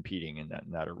not competing in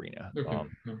that arena. Okay.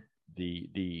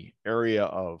 The area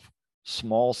of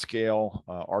small scale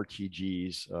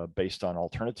RTGs based on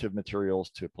alternative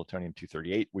materials to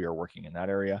plutonium-238, we are working in that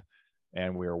area.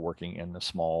 And we are working in the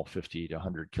small 50 to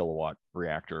 100 kilowatt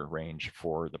reactor range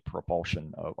for the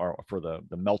propulsion of, or for the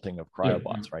melting of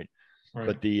cryobots, right?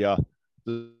 But the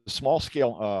small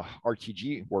scale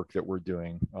RTG work that we're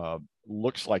doing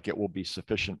looks like it will be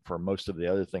sufficient for most of the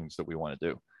other things that we want to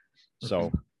do. Okay.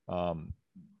 So,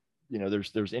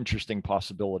 there's interesting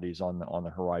possibilities on the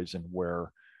horizon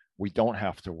where we don't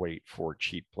have to wait for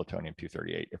cheap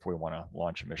plutonium-238 if we want to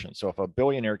launch a mission. So if a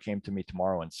billionaire came to me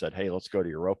tomorrow and said, "Hey, let's go to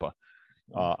Europa,"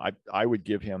 I would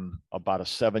give him about a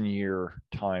 7-year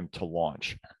time to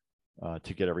launch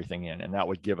to get everything in. And that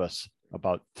would give us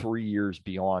about 3 years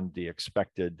beyond the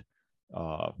expected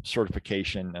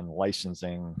certification and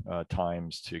licensing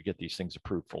times to get these things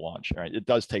approved for launch. Right? It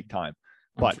does take time.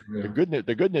 But the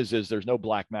good news is there's no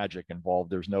black magic involved.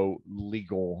 There's no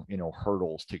legal,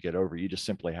 hurdles to get over. You just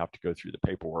simply have to go through the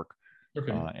paperwork.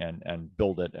 Okay. And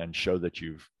build it and show that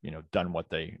you've done what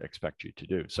they expect you to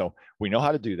do. So we know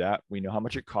how to do that. We know how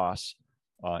much it costs,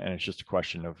 and it's just a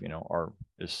question of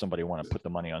does somebody want to put the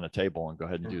money on the table and go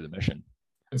ahead and do the mission?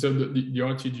 And so the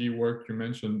RTG work you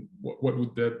mentioned, what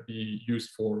would that be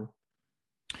used for?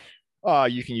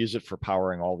 You can use it for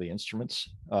powering all the instruments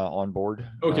on board.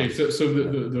 Okay, so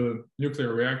the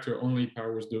nuclear reactor only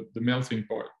powers the melting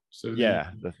part. So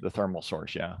the thermal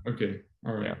source. Yeah. Okay.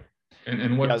 All right. Yeah.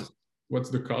 And what's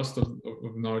the cost of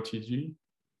an RTG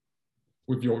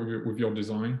with your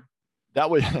design? That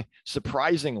would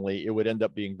surprisingly, it would end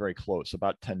up being very close,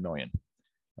 about 10 million.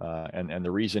 And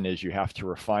the reason is you have to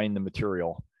refine the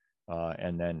material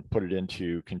and then put it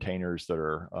into containers that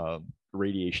are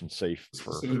radiation safe.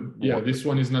 This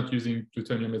one is not using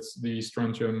plutonium; it's the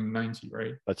strontium-90,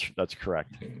 right? That's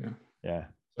correct. Okay, yeah.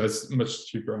 That's much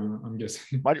cheaper, I'm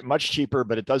guessing. Much cheaper,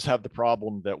 but it does have the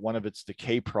problem that one of its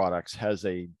decay products has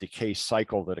a decay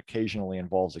cycle that occasionally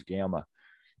involves a gamma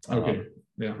Okay.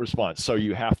 Yeah. response. So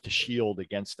you have to shield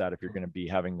against that if you're going to be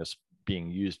having this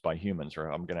being used by humans, or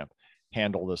I'm going to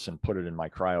handle this and put it in my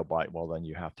cryobite. Well, then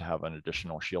you have to have an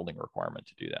additional shielding requirement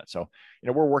to do that. So,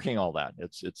 we're working all that.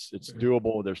 It's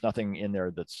doable. There's nothing in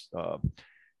there that's a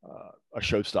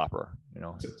showstopper.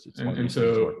 It's one of these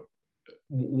things where,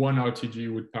 one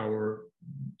RTG would power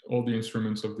all the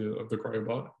instruments of the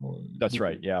cryobot. That's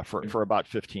right. Yeah, for about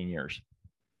 15 years.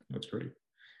 That's great.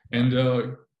 And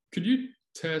could you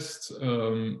test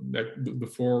like the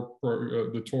Thor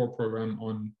program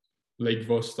on Lake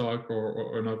Vostok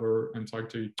or another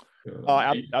Antarctic?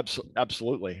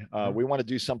 Absolutely. We want to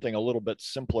do something a little bit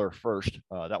simpler first.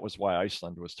 That was why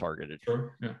Iceland was targeted.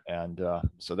 Sure. Yeah. And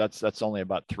so that's only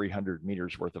about 300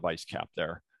 meters worth of ice cap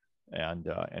there. And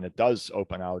it does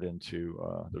open out into,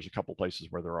 there's a couple places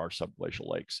where there are subglacial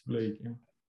lakes.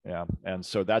 Yeah. And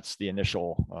so that's the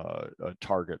initial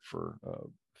target for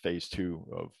phase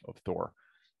 2 of Thor.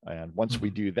 And once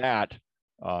we do that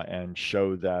and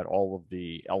show that all of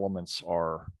the elements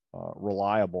are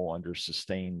reliable under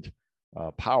sustained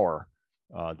power,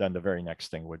 then the very next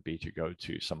thing would be to go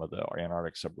to some of the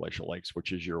Antarctic subglacial lakes,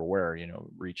 which, as you're aware,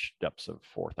 reach depths of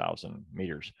 4,000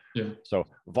 meters. Yeah. So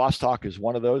Vostok is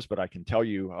one of those, but I can tell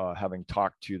you, having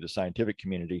talked to the scientific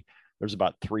community, there's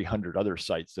about 300 other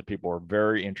sites that people are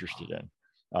very interested in.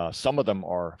 Some of them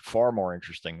are far more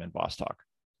interesting than Vostok.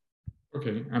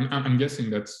 Okay, I'm guessing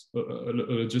that's a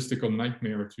logistical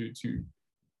nightmare to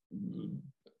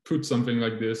put something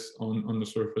like this on the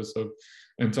surface of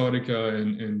Antarctica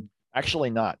and Actually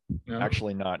not. No?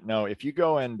 Actually not. No, if you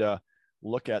go and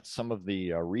look at some of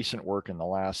the recent work in the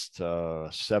last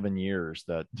 7 years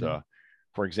that,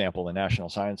 for example, the National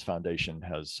Science Foundation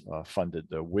has funded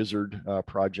the Wizard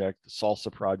project, the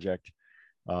Salsa project,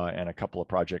 and a couple of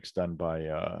projects done by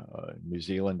New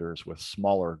Zealanders with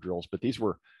smaller drills. But these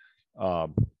were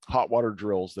hot water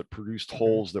drills that produced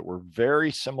holes that were very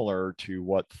similar to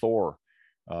what Thor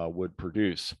would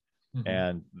produce.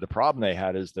 And the problem they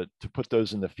had is that to put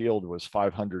those in the field was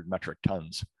 500 metric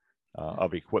tons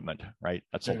of equipment, right?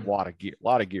 That's a lot of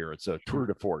gear. It's a tour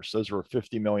de force. Those were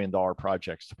 $50 million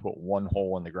projects to put one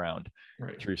hole in the ground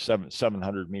through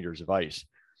 700 meters of ice.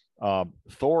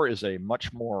 Thor is a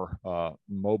much more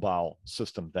mobile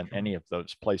system than any of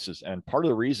those places. And part of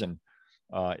the reason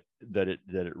that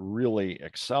it really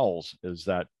excels is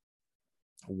that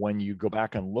when you go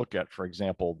back and look at, for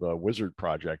example, the Wizard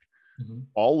project,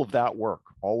 all of that work,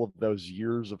 all of those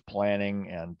years of planning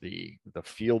and the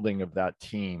fielding of that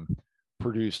team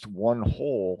produced one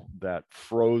hole that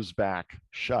froze back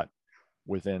shut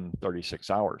within 36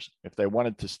 hours. If they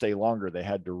wanted to stay longer, they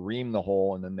had to ream the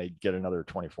hole and then they'd get another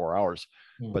 24 hours.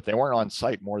 But they weren't on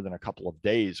site more than a couple of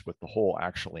days with the hole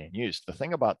actually in use. The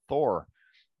thing about Thor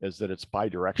is that it's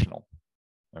bidirectional.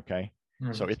 Okay.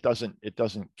 So it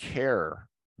doesn't care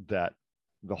that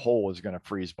the hole is going to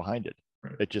freeze behind it.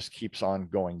 It just keeps on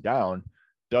going down,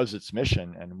 does its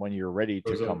mission. And when you're ready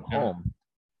to come home,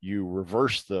 you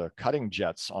reverse the cutting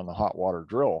jets on the hot water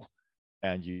drill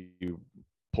and you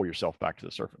pull yourself back to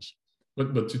the surface.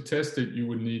 But to test it, you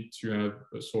would need to have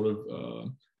a sort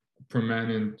of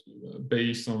permanent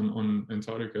base on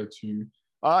Antarctica to.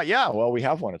 Yeah, well, we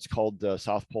have one. It's called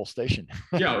South Pole Station.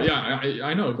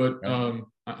 I know, but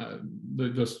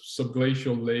the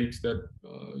subglacial lakes that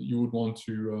you would want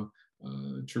to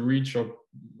reach up,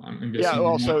 I'm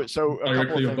guessing. So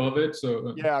directly above it.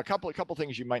 So a couple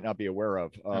things you might not be aware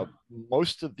of.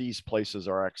 Most of these places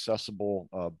are accessible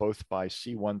both by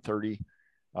C-130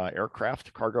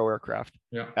 aircraft, cargo aircraft,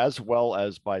 as well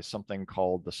as by something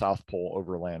called the South Pole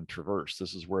Overland Traverse.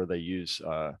 This is where they use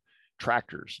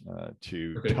tractors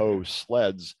to tow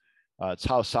sleds. It's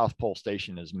how South Pole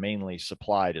Station is mainly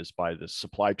supplied, is by the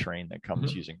supply train that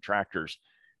comes using tractors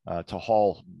to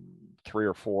haul 3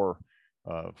 or 4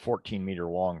 14-meter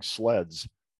long sleds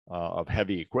of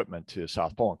heavy equipment to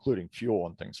South Pole, including fuel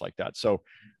and things like that. So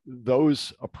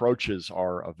those approaches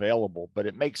are available, but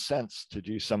it makes sense to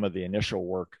do some of the initial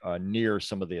work near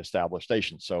some of the established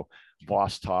stations. So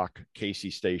Vostok,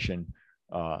 Casey Station,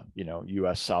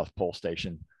 US South Pole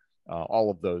Station,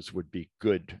 all of those would be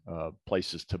good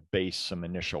places to base some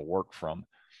initial work from.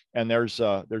 And there's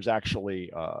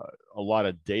actually a lot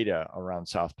of data around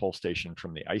South Pole Station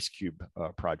from the IceCube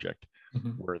project,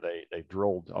 where they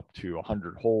drilled up to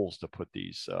 100 holes to put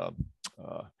these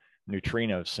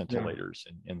neutrino scintillators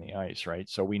in the ice, right?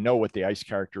 So we know what the ice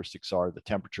characteristics are, the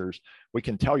temperatures. We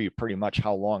can tell you pretty much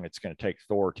how long it's going to take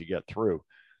Thor to get through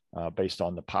based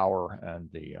on the power and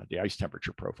the ice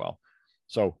temperature profile.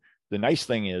 So the nice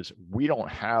thing is we don't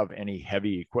have any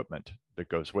heavy equipment that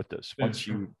goes with this. Once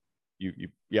you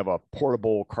have a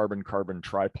portable carbon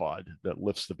tripod that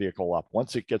lifts the vehicle up.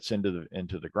 Once it gets into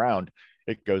the ground,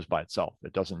 it goes by itself.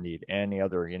 It doesn't need any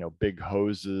other, big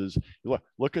hoses.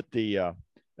 Look at the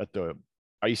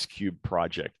Ice Cube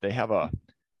project. They have a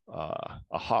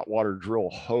hot water drill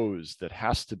hose that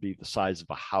has to be the size of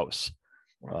a house,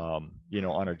 on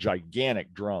a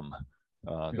gigantic drum.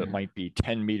 That might be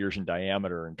 10 meters in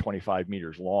diameter and 25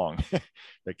 meters long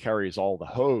that carries all the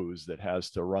hose that has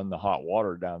to run the hot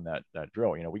water down that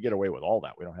drill. We get away with all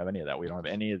that. We don't have any of that. We don't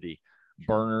have any of the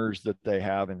burners that they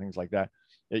have and things like that.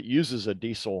 It uses a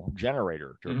diesel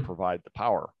generator to provide the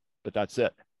power, but that's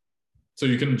it. So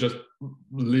you can just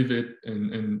leave it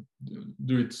and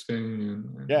do its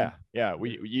thing. Yeah.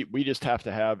 We just have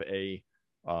to have a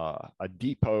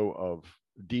depot of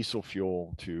diesel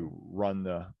fuel to run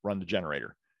the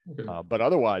generator. Okay. But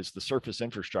otherwise, the surface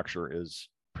infrastructure is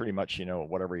pretty much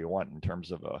whatever you want in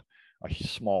terms of a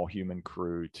small human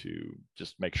crew to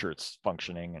just make sure it's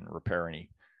functioning and repair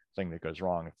anything that goes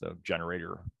wrong if the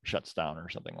generator shuts down or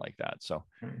something like that. So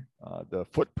the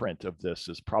footprint of this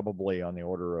is probably on the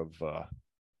order of a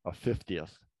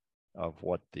 50th of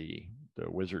what the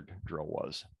Wizard drill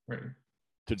was. Right.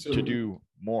 To do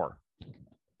more.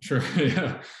 Sure.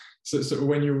 Yeah. So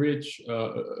when you reach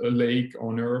a lake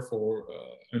on Earth or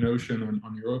an ocean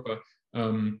on Europa,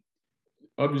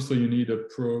 obviously you need a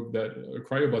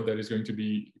cryobot that is going to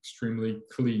be extremely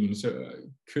clean. So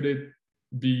could it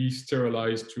be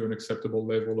sterilized to an acceptable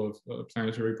level of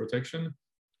planetary protection?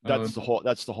 That's the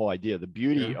whole idea. The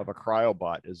beauty of a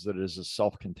cryobot is that it is a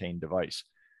self-contained device.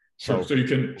 So you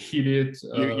can heat it.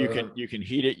 You can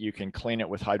heat it. You can clean it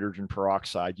with hydrogen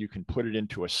peroxide. You can put it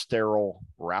into a sterile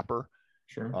wrapper.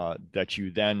 Sure. That you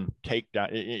then take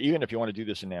down. Even if you want to do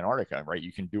this in Antarctica, right?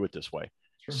 You can do it this way,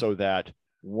 so that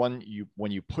when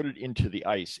you put it into the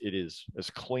ice, it is as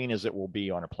clean as it will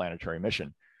be on a planetary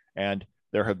mission. And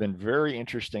there have been very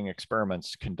interesting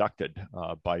experiments conducted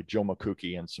by Joe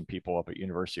McCookie and some people up at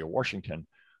University of Washington,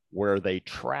 where they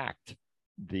tracked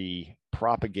the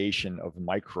propagation of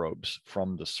microbes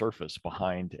from the surface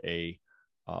behind a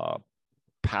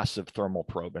passive thermal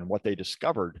probe. And what they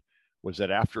discovered was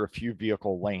that after a few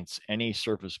vehicle lengths, any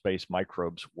surface-based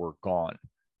microbes were gone.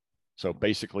 So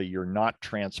basically, you're not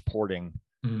transporting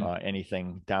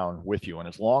anything down with you. And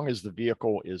as long as the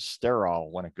vehicle is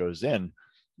sterile when it goes in,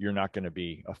 you're not going to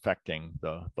be affecting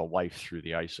the life through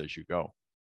the ice as you go.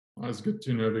 Well, that's good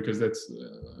to know, because that's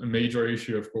a major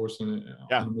issue, of course, on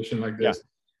a mission like this. Yeah.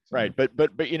 Right. But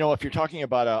if you're talking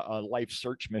about a life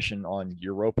search mission on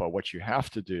Europa, what you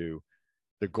have to do,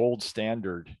 the gold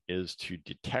standard, is to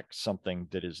detect something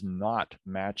that is not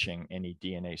matching any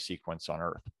DNA sequence on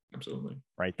Earth. Absolutely.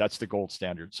 Right. That's the gold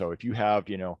standard. So if you have,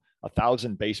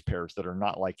 1,000 base pairs that are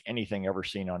not like anything ever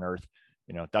seen on Earth,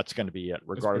 that's going to be it,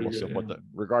 regardless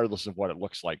of what it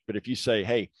looks like. But if you say,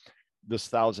 hey,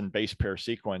 this 1,000 base pair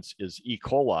sequence is E.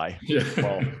 coli,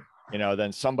 well,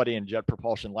 then somebody in Jet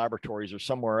Propulsion Laboratories or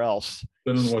somewhere else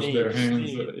didn't wash their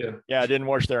hands. Didn't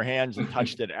wash their hands and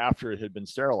touched it after it had been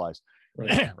sterilized.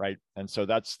 Right. Right. And so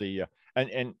that's the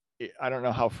and I don't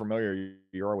know how familiar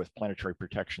you are with planetary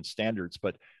protection standards,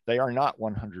 but they are not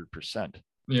 100%.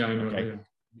 Yeah, I know. Okay? Yeah.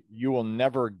 You will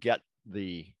never get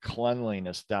the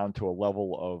cleanliness down to a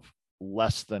level of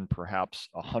less than perhaps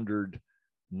 100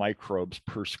 microbes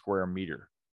per square meter.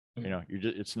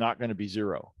 It's not going to be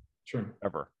zero. Sure.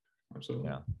 Ever. Absolutely.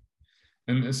 Yeah.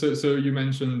 And so you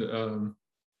mentioned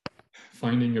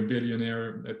finding a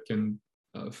billionaire that can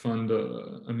fund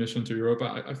a mission to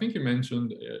Europa. I think you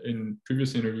mentioned in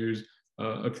previous interviews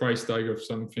a price tag of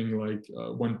something like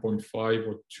 1.5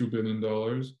 or $2 billion.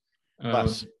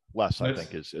 Less, I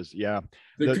think is yeah.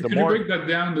 Could you break that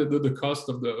down? The cost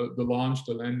of the launch,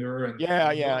 the lander, and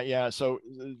yeah. So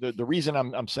the reason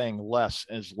I'm saying less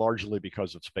is largely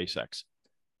because of SpaceX.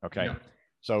 Okay. Yeah.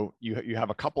 So you have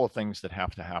a couple of things that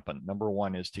have to happen. Number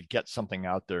one is to get something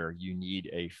out there, you need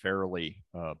a fairly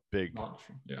big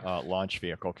launch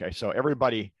vehicle. Okay, so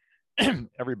everybody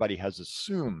has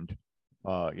assumed,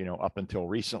 up until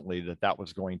recently that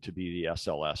was going to be the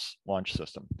SLS launch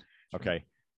system. Okay,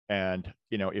 and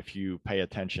if you pay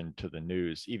attention to the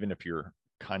news, even if you're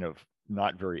kind of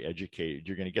not very educated,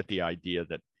 you're going to get the idea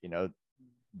that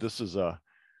this is a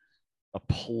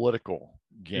political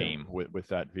game with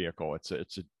that vehicle. It's a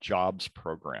jobs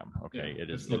program. Okay. Yeah,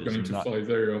 it's not going to fly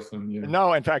very often. Yeah.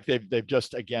 No, in fact, they've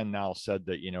just again now said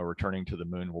that returning to the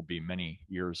moon will be many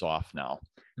years off now.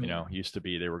 You know, it used to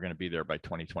be they were going to be there by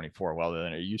 2024. Well,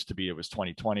 then it used to be it was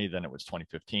 2020, then it was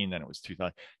 2015, then it was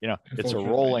 2000. You know, it's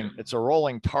a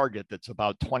rolling target that's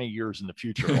about 20 years in the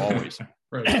future always.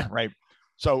 Right. Right.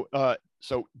 So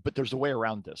but there's a way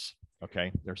around this.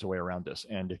 Okay, there's a way around this.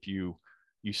 And if you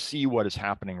see what is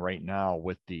happening right now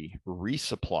with the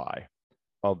resupply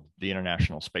of the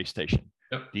International Space Station.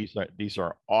 Yep. These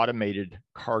are automated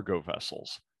cargo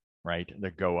vessels, right,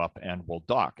 that go up and will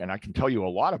dock. And I can tell you a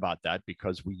lot about that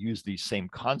because we use these same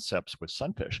concepts with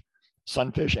Sunfish.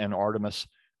 Sunfish and Artemis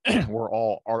were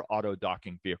all auto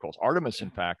docking vehicles. Artemis,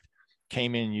 in fact,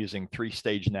 came in using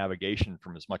 3-stage navigation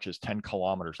from as much as 10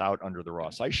 kilometers out under the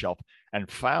Ross Ice Shelf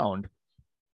and found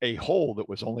a hole that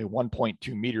was only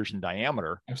 1.2 meters in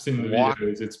diameter. I've seen the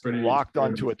videos. It's pretty locked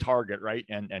onto a target, right,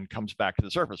 and comes back to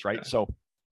the surface, right? Yeah. So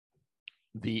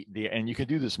and you can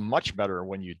do this much better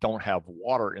when you don't have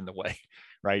water in the way,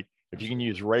 right? If you can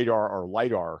use radar or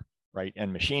lidar, right,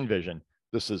 and machine vision,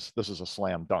 this is a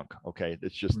slam dunk. Okay,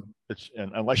 it's just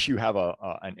and unless you have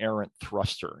an errant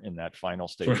thruster in that final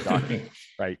stage docking,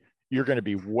 right, you're going to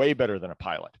be way better than a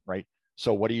pilot, right?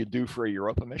 So what do you do for a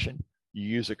Europa mission? You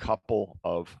use a couple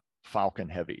of Falcon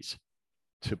Heavies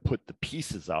to put the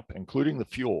pieces up, including the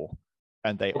fuel,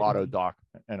 and they auto dock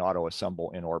and auto assemble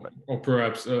in orbit. Or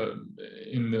perhaps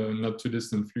in the not too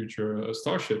distant future, a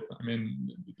Starship. I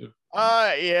mean,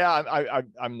 yeah,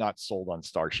 I'm not sold on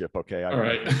Starship. Okay, all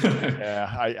right.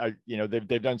 Yeah, you know,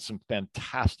 they've done some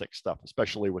fantastic stuff,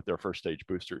 especially with their first stage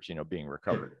boosters, you know, being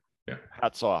recovered. Yeah,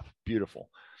 hats off, beautiful.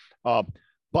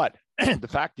 But the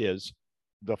fact is,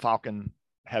 the Falcon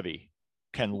Heavy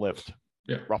can lift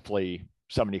roughly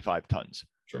 75 tons,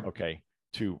 okay,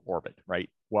 to orbit, right?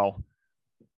 Well,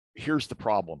 here's the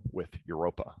problem with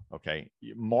Europa, okay?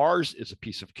 Mars is a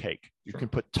piece of cake. You can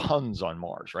put tons on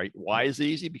Mars, right? Why is it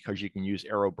easy? Because you can use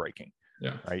aerobraking,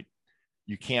 right?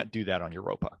 You can't do that on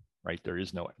Europa, right? There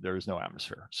is no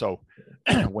atmosphere. So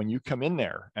when you come in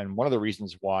there, and one of the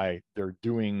reasons why they're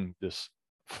doing this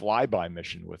flyby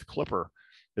mission with Clipper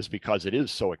is because it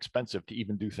is so expensive to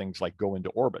even do things like go into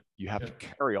orbit. You have to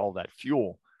carry all that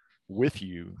fuel with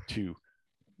you to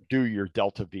do your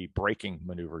delta V braking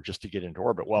maneuver just to get into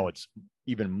orbit. Well, it's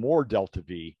even more delta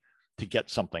V to get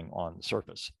something on the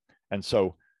surface. And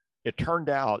so it turned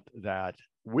out that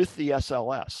with the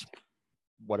SLS,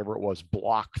 whatever it was,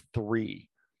 block 3,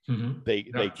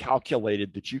 they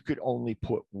calculated that you could only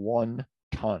put 1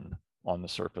 ton on the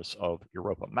surface of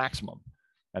Europa maximum.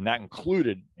 And that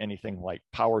included anything like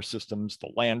power systems, the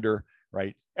lander,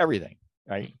 right? Everything,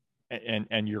 right?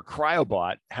 And your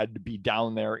cryobot had to be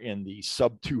down there in the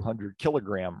sub 200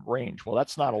 kilogram range. Well,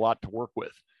 that's not a lot to work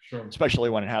with, especially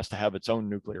when it has to have its own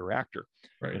nuclear reactor,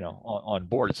 you know, on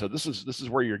board. So this is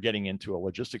where you're getting into a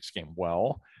logistics game.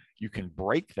 Well, you can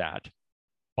break that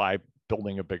by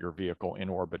building a bigger vehicle in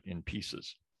orbit in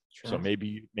pieces. So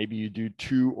maybe you do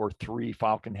 2 or 3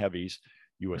 Falcon Heavies,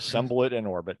 you assemble it in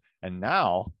orbit, and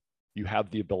now you have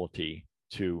the ability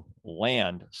to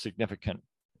land significant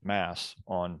mass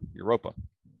on Europa.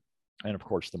 And of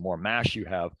course, the more mass you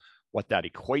have, what that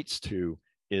equates to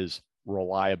is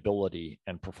reliability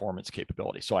and performance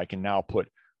capability. So I can now put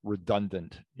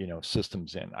redundant, you know,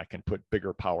 systems in. I can put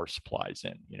bigger power supplies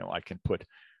in. You know, I can put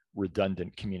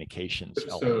redundant communications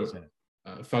elements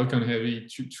in. Falcon Heavy,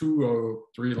 2 or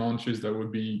 3 launches, that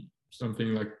would be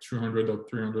something like $200 or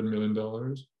 $300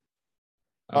 million.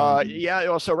 Yeah,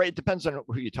 well, so it depends on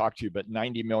who you talk to, but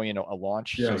 90 million a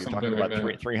launch. So you're talking about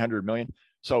 300 million.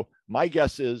 So my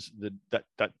guess is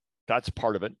that's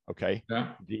part of it. Okay.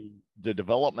 Yeah. The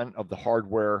development of the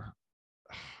hardware,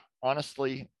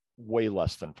 honestly, way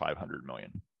less than 500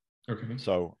 million. Okay.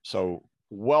 So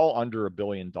well under $1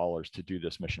 billion to do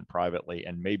this mission privately,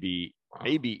 and maybe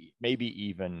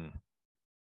even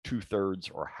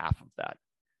 2/3 or half of that.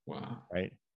 Wow.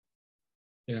 Right.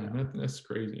 Yeah, that's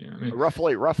crazy. I mean,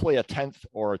 roughly 1/10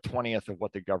 or 1/20 of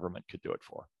what the government could do it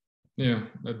for. Yeah,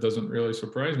 that doesn't really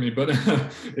surprise me, but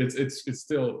it's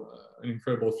still an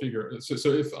incredible figure.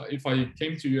 So if I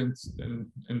came to you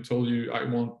and told you I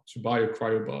want to buy a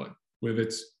cryobot with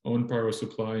its own power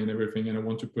supply and everything, and I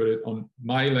want to put it on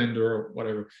my lander or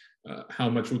whatever, how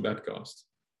much would that cost?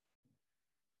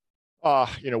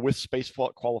 You know, with space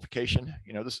flight qualification,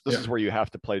 you know, this is where you have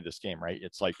to play this game, right?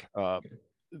 It's like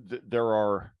there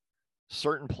are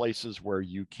certain places where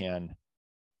you can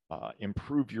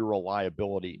improve your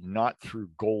reliability, not through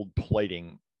gold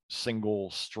plating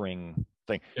single string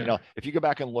thing. You know, if you go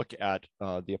back and look at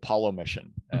the Apollo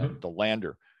mission and the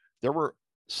lander, there were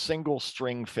single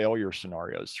string failure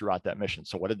scenarios throughout that mission.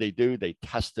 So what did they do? They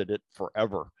tested it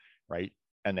forever, right?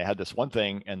 and they had this one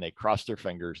thing and they crossed their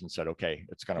fingers and said, okay,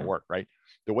 it's going to work, right?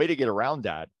 The way to get around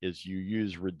that is you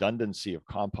use redundancy of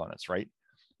components, right?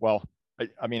 Well,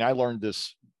 I mean, I learned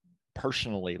this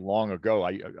personally long ago.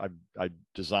 I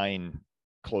design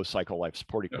closed cycle life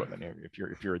support equipment.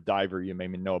 If you're a diver, you may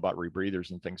know about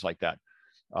rebreathers and things like that.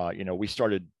 You know, we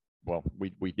started, well,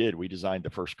 we designed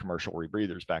the first commercial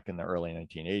rebreathers back in the early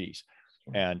 1980s.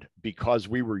 And because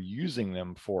we were using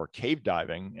them for cave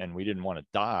diving and we didn't want to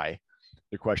die,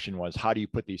 the question was, how do you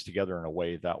put these together in a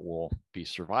way that will be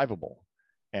survivable?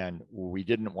 And we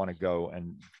didn't want to go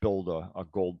and build a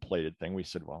gold-plated thing. We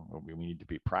said, well, we need to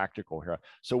be practical here.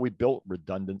 So we built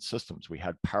redundant systems. We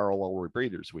had parallel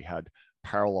rebreathers. We had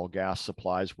parallel gas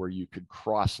supplies where you could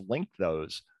cross-link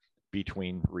those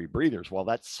between rebreathers. Well,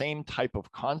 that same type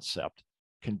of concept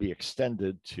can be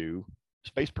extended to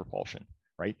space propulsion,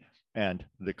 right? And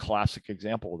the classic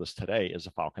example of this today is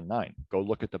a Falcon 9. Go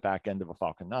look at the back end of a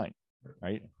Falcon 9,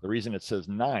 right? The reason it says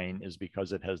 9 is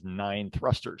because it has 9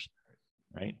 thrusters,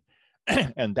 right?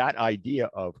 And that idea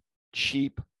of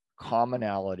cheap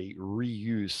commonality,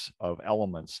 reuse of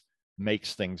elements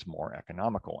makes things more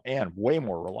economical and way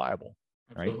more reliable,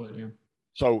 right? Absolutely, yeah.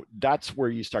 So that's where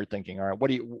you start thinking, all right, what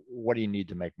do you need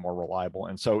to make more reliable?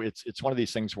 And so it's one of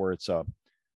these things where it's a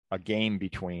game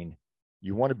between,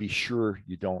 you want to be sure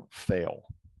you don't fail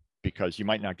because you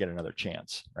might not get another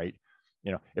chance, right?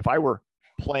 You know, if I were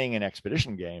playing an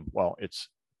expedition game, well, it's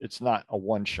not a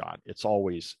one shot. It's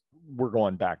always, we're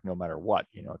going back no matter what.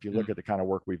 You know, if you look at the kind of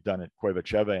work we've done at Cueva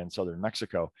Cheve in southern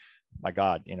Mexico, my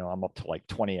God, you know, I'm up to like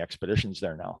 20 expeditions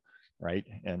there now, right?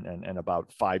 And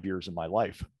about 5 years of my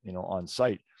life, you know, on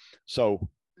site. So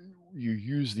you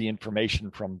use the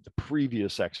information from the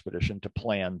previous expedition to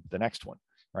plan the next one,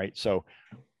 right? So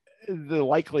the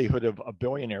likelihood of a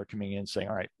billionaire coming in saying,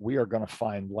 all right, we are going to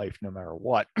find life no matter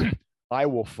what, I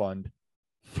will fund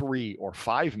 3 or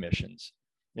 5 missions,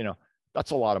 you know,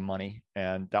 that's a lot of money.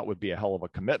 And that would be a hell of a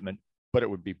commitment, but it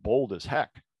would be bold as heck,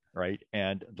 right?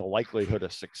 And the likelihood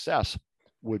of success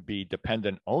would be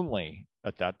dependent only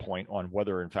at that point on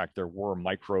whether in fact there were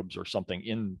microbes or something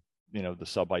in, you know, the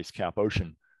sub-ice cap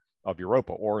ocean of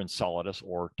Europa or Enceladus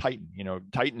or Titan. You know,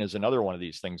 Titan is another one of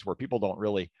these things where people don't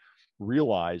really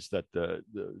realize that the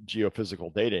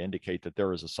geophysical data indicate that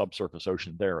there is a subsurface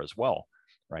ocean there as well,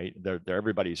 right?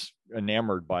 Everybody's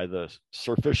enamored by the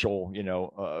superficial, you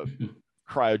know,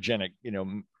 cryogenic, you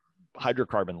know,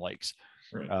 hydrocarbon lakes.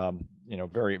 Right. You know,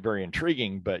 very, very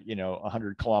intriguing, but, you know,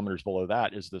 100 kilometers below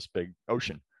that is this big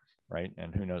ocean, right?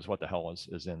 And who knows what the hell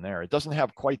is in there. It doesn't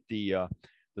have quite the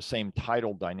same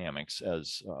tidal dynamics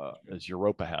as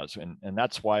Europa has. And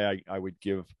that's why I would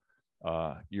give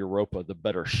Europa the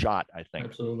better shot, I think.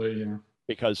 Absolutely, yeah.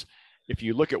 Because if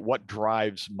you look at what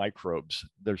drives microbes,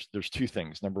 there's 2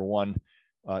 things. Number one,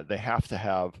 they have to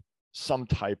have some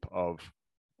type of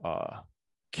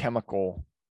chemical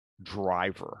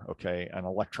driver, okay, an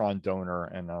electron donor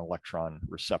and an electron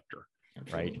receptor.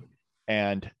 Absolutely. Right?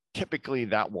 And typically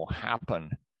that will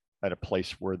happen at a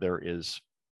place where there is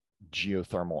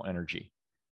geothermal energy,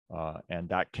 and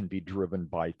that can be driven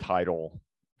by tidal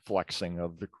flexing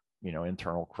of the, you know,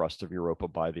 internal crust of Europa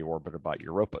by the orbit about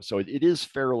Europa. So it is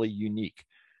fairly unique.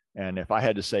 And if I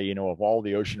had to say, you know, of all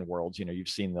the ocean worlds, you know, you've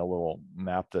seen the little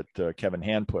map that Kevin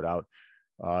Hand put out,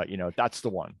 you know, that's the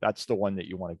one that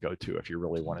you want to go to if you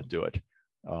really want to do it.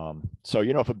 So,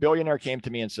 you know, if a billionaire came to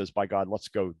me and says, by God, let's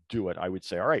go do it, I would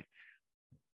say, all right,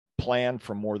 plan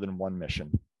for more than one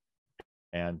mission.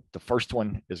 And the first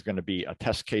one is going to be a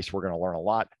test case. We're going to learn a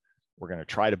lot. We're going to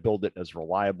try to build it as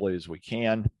reliably as we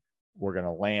can. We're going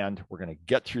to land. We're going to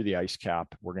get through the ice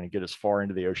cap. We're going to get as far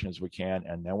into the ocean as we can.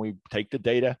 And then we take the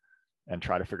data and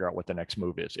try to figure out what the next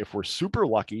move is. If we're super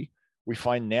lucky, we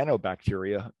find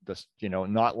nanobacteria, this, you know,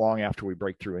 not long after we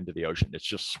break through into the ocean. It's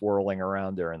just swirling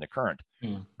around there in the current,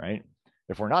 right?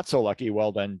 If we're not so lucky,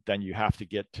 well, then you have to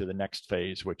get to the next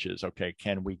phase, which is, okay,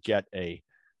 can we get a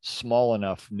small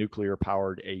enough nuclear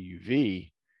powered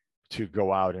AUV to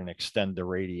go out and extend the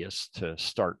radius to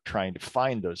start trying to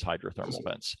find those hydrothermal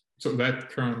vents? So that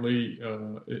currently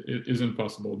it isn't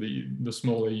possible. The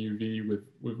small AUV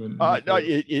with an no,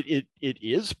 it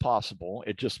is possible.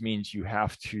 It just means you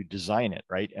have to design it,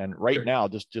 right? And right now,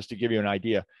 just to give you an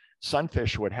idea,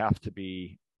 sunfish would have to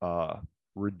be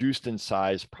reduced in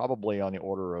size, probably on the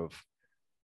order of,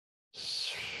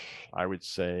 I would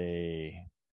say,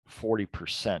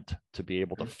 40% to be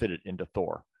able to fit it into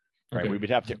Thor. Right, we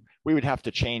would have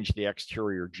to change the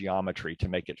exterior geometry to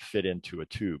make it fit into a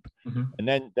tube, and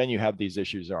then you have these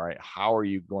issues. All right, how are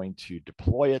you going to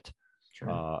deploy it?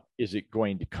 Sure. Is it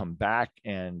going to come back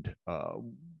and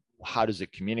how does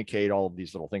it communicate, all of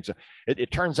these little things. So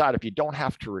it turns out if you don't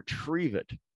have to retrieve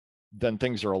it, then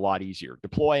things are a lot easier.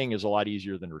 Deploying is a lot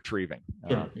easier than retrieving.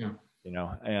 Sure, yeah. You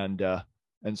know,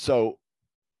 and so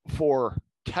for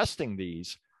testing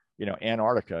these, you know,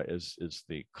 Antarctica is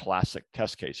the classic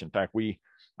test case. In fact,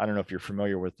 I don't know if you're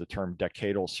familiar with the term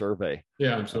decadal survey.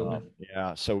 Yeah, absolutely.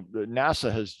 Yeah, so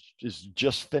NASA is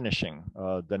just finishing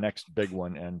the next big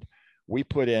one, and we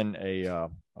put in a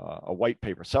white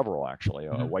paper, several actually,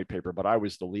 a white paper, but I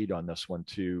was the lead on this one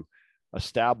to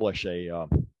establish a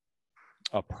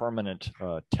permanent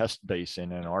test base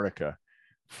in Antarctica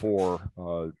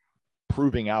for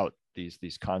proving out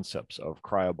these concepts of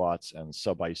cryobots and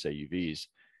sub-ice AUVs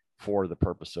for the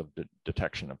purpose of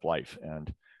detection of life.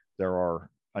 And there are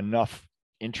enough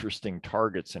interesting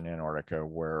targets in Antarctica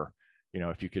where, you know,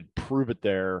 if you could prove it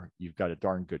there, you've got a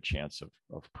darn good chance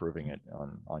of proving it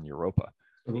on Europa.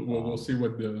 We'll see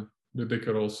what the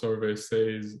decadal survey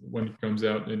says when it comes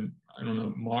out in, I don't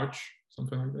know, March,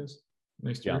 something like this,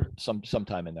 next year.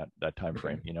 Sometime in that time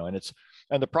frame, you know.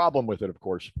 And the problem with it, of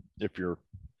course, if you're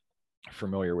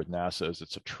familiar with NASA, is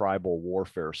it's a tribal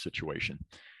warfare situation.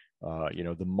 You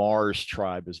know, the Mars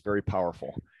tribe is very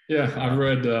powerful. Yeah, I've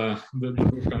read the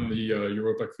book on the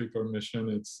Europa Clipper mission.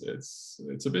 It's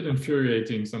a bit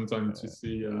infuriating sometimes to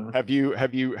see. Have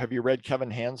you read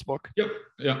Kevin Hand's book? Yep.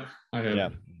 Yeah, I have. Yeah.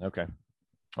 Okay.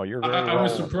 Oh, you're very I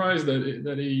was surprised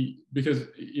that he, because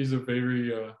he's a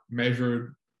very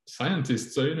measured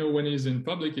scientist. So, you know, when he's in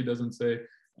public, he doesn't say,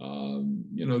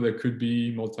 you know, there could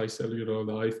be multicellular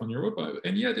life on Europa.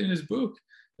 And yet in his book,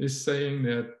 he's saying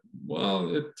that,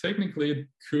 well, technically it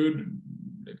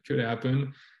could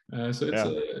happen. So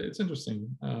it's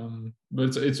interesting.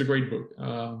 But it's a great book.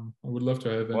 I would love to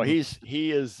have him. Well, he's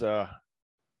the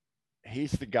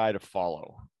guy to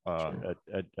follow sure.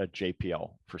 at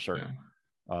JPL for certain.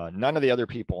 Yeah. None of the other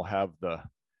people have the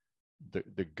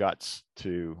guts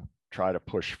to try to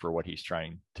push for what he's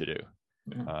trying to do.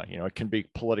 Yeah. You know, it can be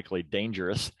politically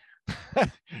dangerous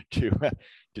to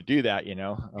do that, you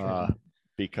know, sure.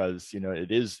 Because, you know,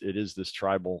 it is this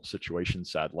tribal situation,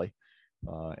 sadly.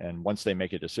 And once they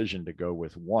make a decision to go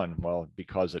with one, well,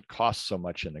 because it costs so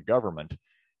much in the government,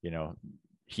 you know,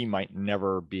 he might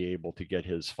never be able to get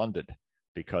his funded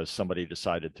because somebody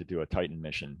decided to do a Titan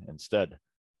mission instead.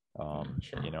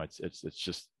 Sure. You know,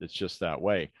 it's just that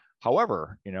way.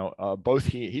 However, you know,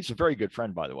 he's a very good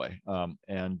friend, by the way.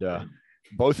 And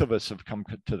both of us have come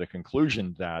to the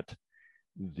conclusion that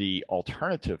the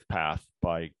alternative path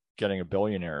by getting a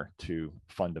billionaire to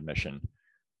fund a mission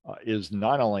is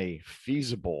not only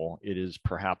feasible, it is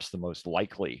perhaps the most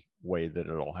likely way that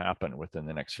it'll happen within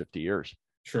the next 50 years.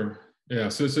 Sure. Yeah.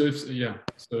 So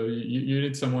you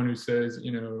need someone who says,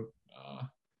 you know,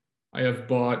 I have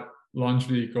bought launch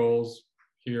vehicles.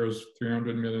 Here's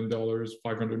 $300 million,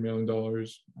 $500 million,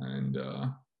 and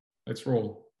let's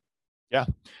roll. Yeah.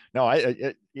 No,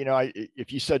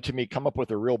 if you said to me, come up with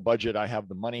a real budget, I have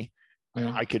the money.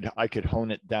 Yeah. I could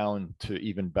hone it down to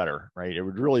even better, right? It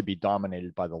would really be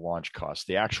dominated by the launch cost,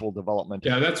 the actual development.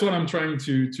 Yeah, that's what I'm trying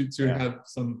to have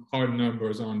some hard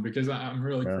numbers on, because I'm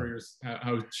really curious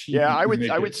how cheap. Yeah, I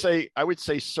would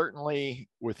say certainly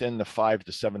within the $500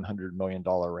 to $700 million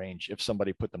range if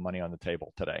somebody put the money on the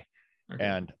table today, okay.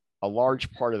 And a large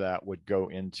part of that would go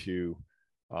into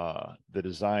the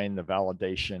design, the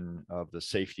validation of the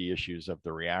safety issues of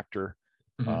the reactor.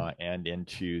 And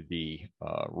into the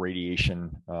radiation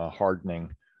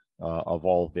hardening of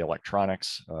all of the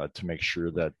electronics to make sure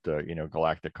that you know,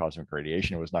 galactic cosmic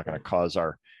radiation was not going to cause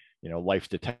our, you know, life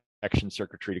detection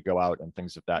circuitry to go out and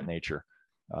things of that nature.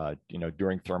 You know,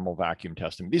 during thermal vacuum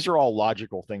testing, these are all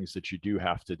logical things that you do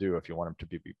have to do if you want them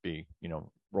to be you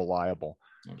know, reliable.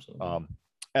 Absolutely.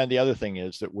 And the other thing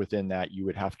is that within that, you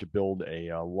would have to build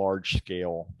a large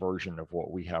scale version of what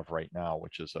we have right now,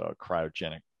 which is a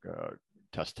cryogenic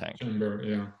test tank.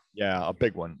 Chamber, yeah, a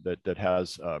big one that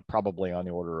has probably on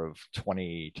the order of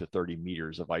 20 to 30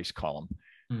 meters of ice column.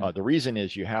 The reason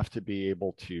is you have to be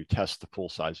able to test the full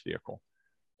size vehicle,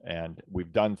 and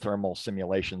we've done thermal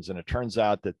simulations, and it turns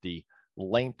out that the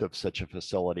length of such a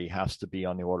facility has to be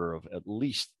on the order of at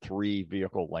least 3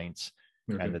 vehicle lengths,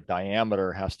 and the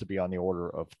diameter has to be on the order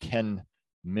of 10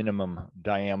 minimum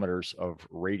diameters of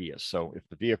radius. So if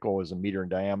the vehicle is a meter in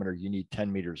diameter, you need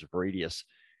 10 meters of radius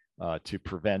to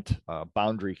prevent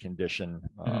boundary condition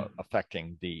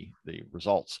affecting the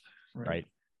results, right?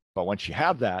 But once you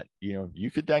have that, you know,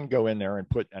 you could then go in there and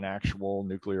put an actual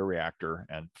nuclear reactor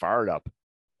and fire it up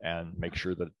and make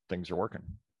sure that things are working.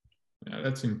 Yeah,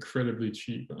 that's incredibly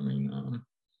cheap. I mean,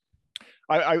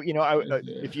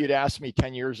 if you'd asked me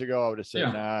 10 years ago, I would have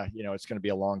said, nah, you know, it's going to be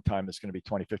a long time. It's going to be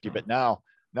 2050. But now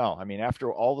no, I mean,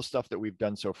 after all the stuff that we've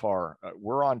done so far,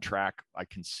 we're on track. I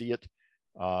can see it.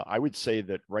 I would say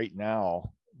that right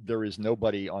now, there is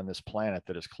nobody on this planet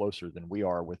that is closer than we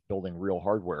are with building real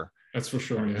hardware. That's for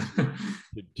sure. Yeah.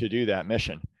 to do that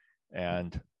mission.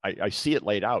 And I see it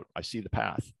laid out. I see the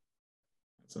path.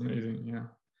 It's amazing. Yeah.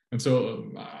 And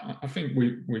so I think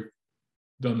we've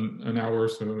done an hour.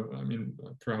 So, I mean,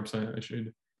 perhaps I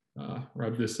should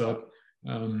wrap this up.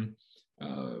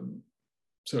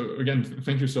 So again,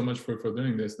 thank you so much for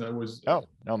doing this. That was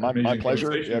no, my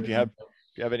pleasure. If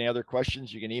you have any other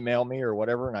questions, you can email me or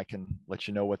whatever, and I can let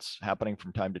you know what's happening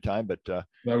from time to time. But that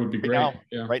would be great.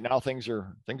 Right now, things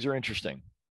are interesting.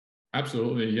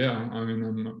 Absolutely, yeah. I mean,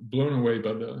 I'm blown away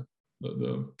by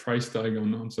the price tag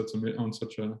on such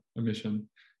a mission.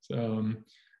 So,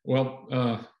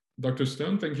 well, Dr.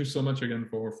 Stone, thank you so much again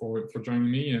for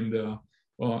joining me, and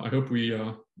well, I hope we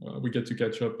get to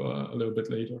catch up a little bit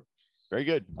later. Very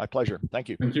good. My pleasure. Thank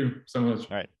you. Thank you so much.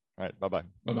 All right. Bye-bye.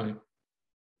 Bye-bye.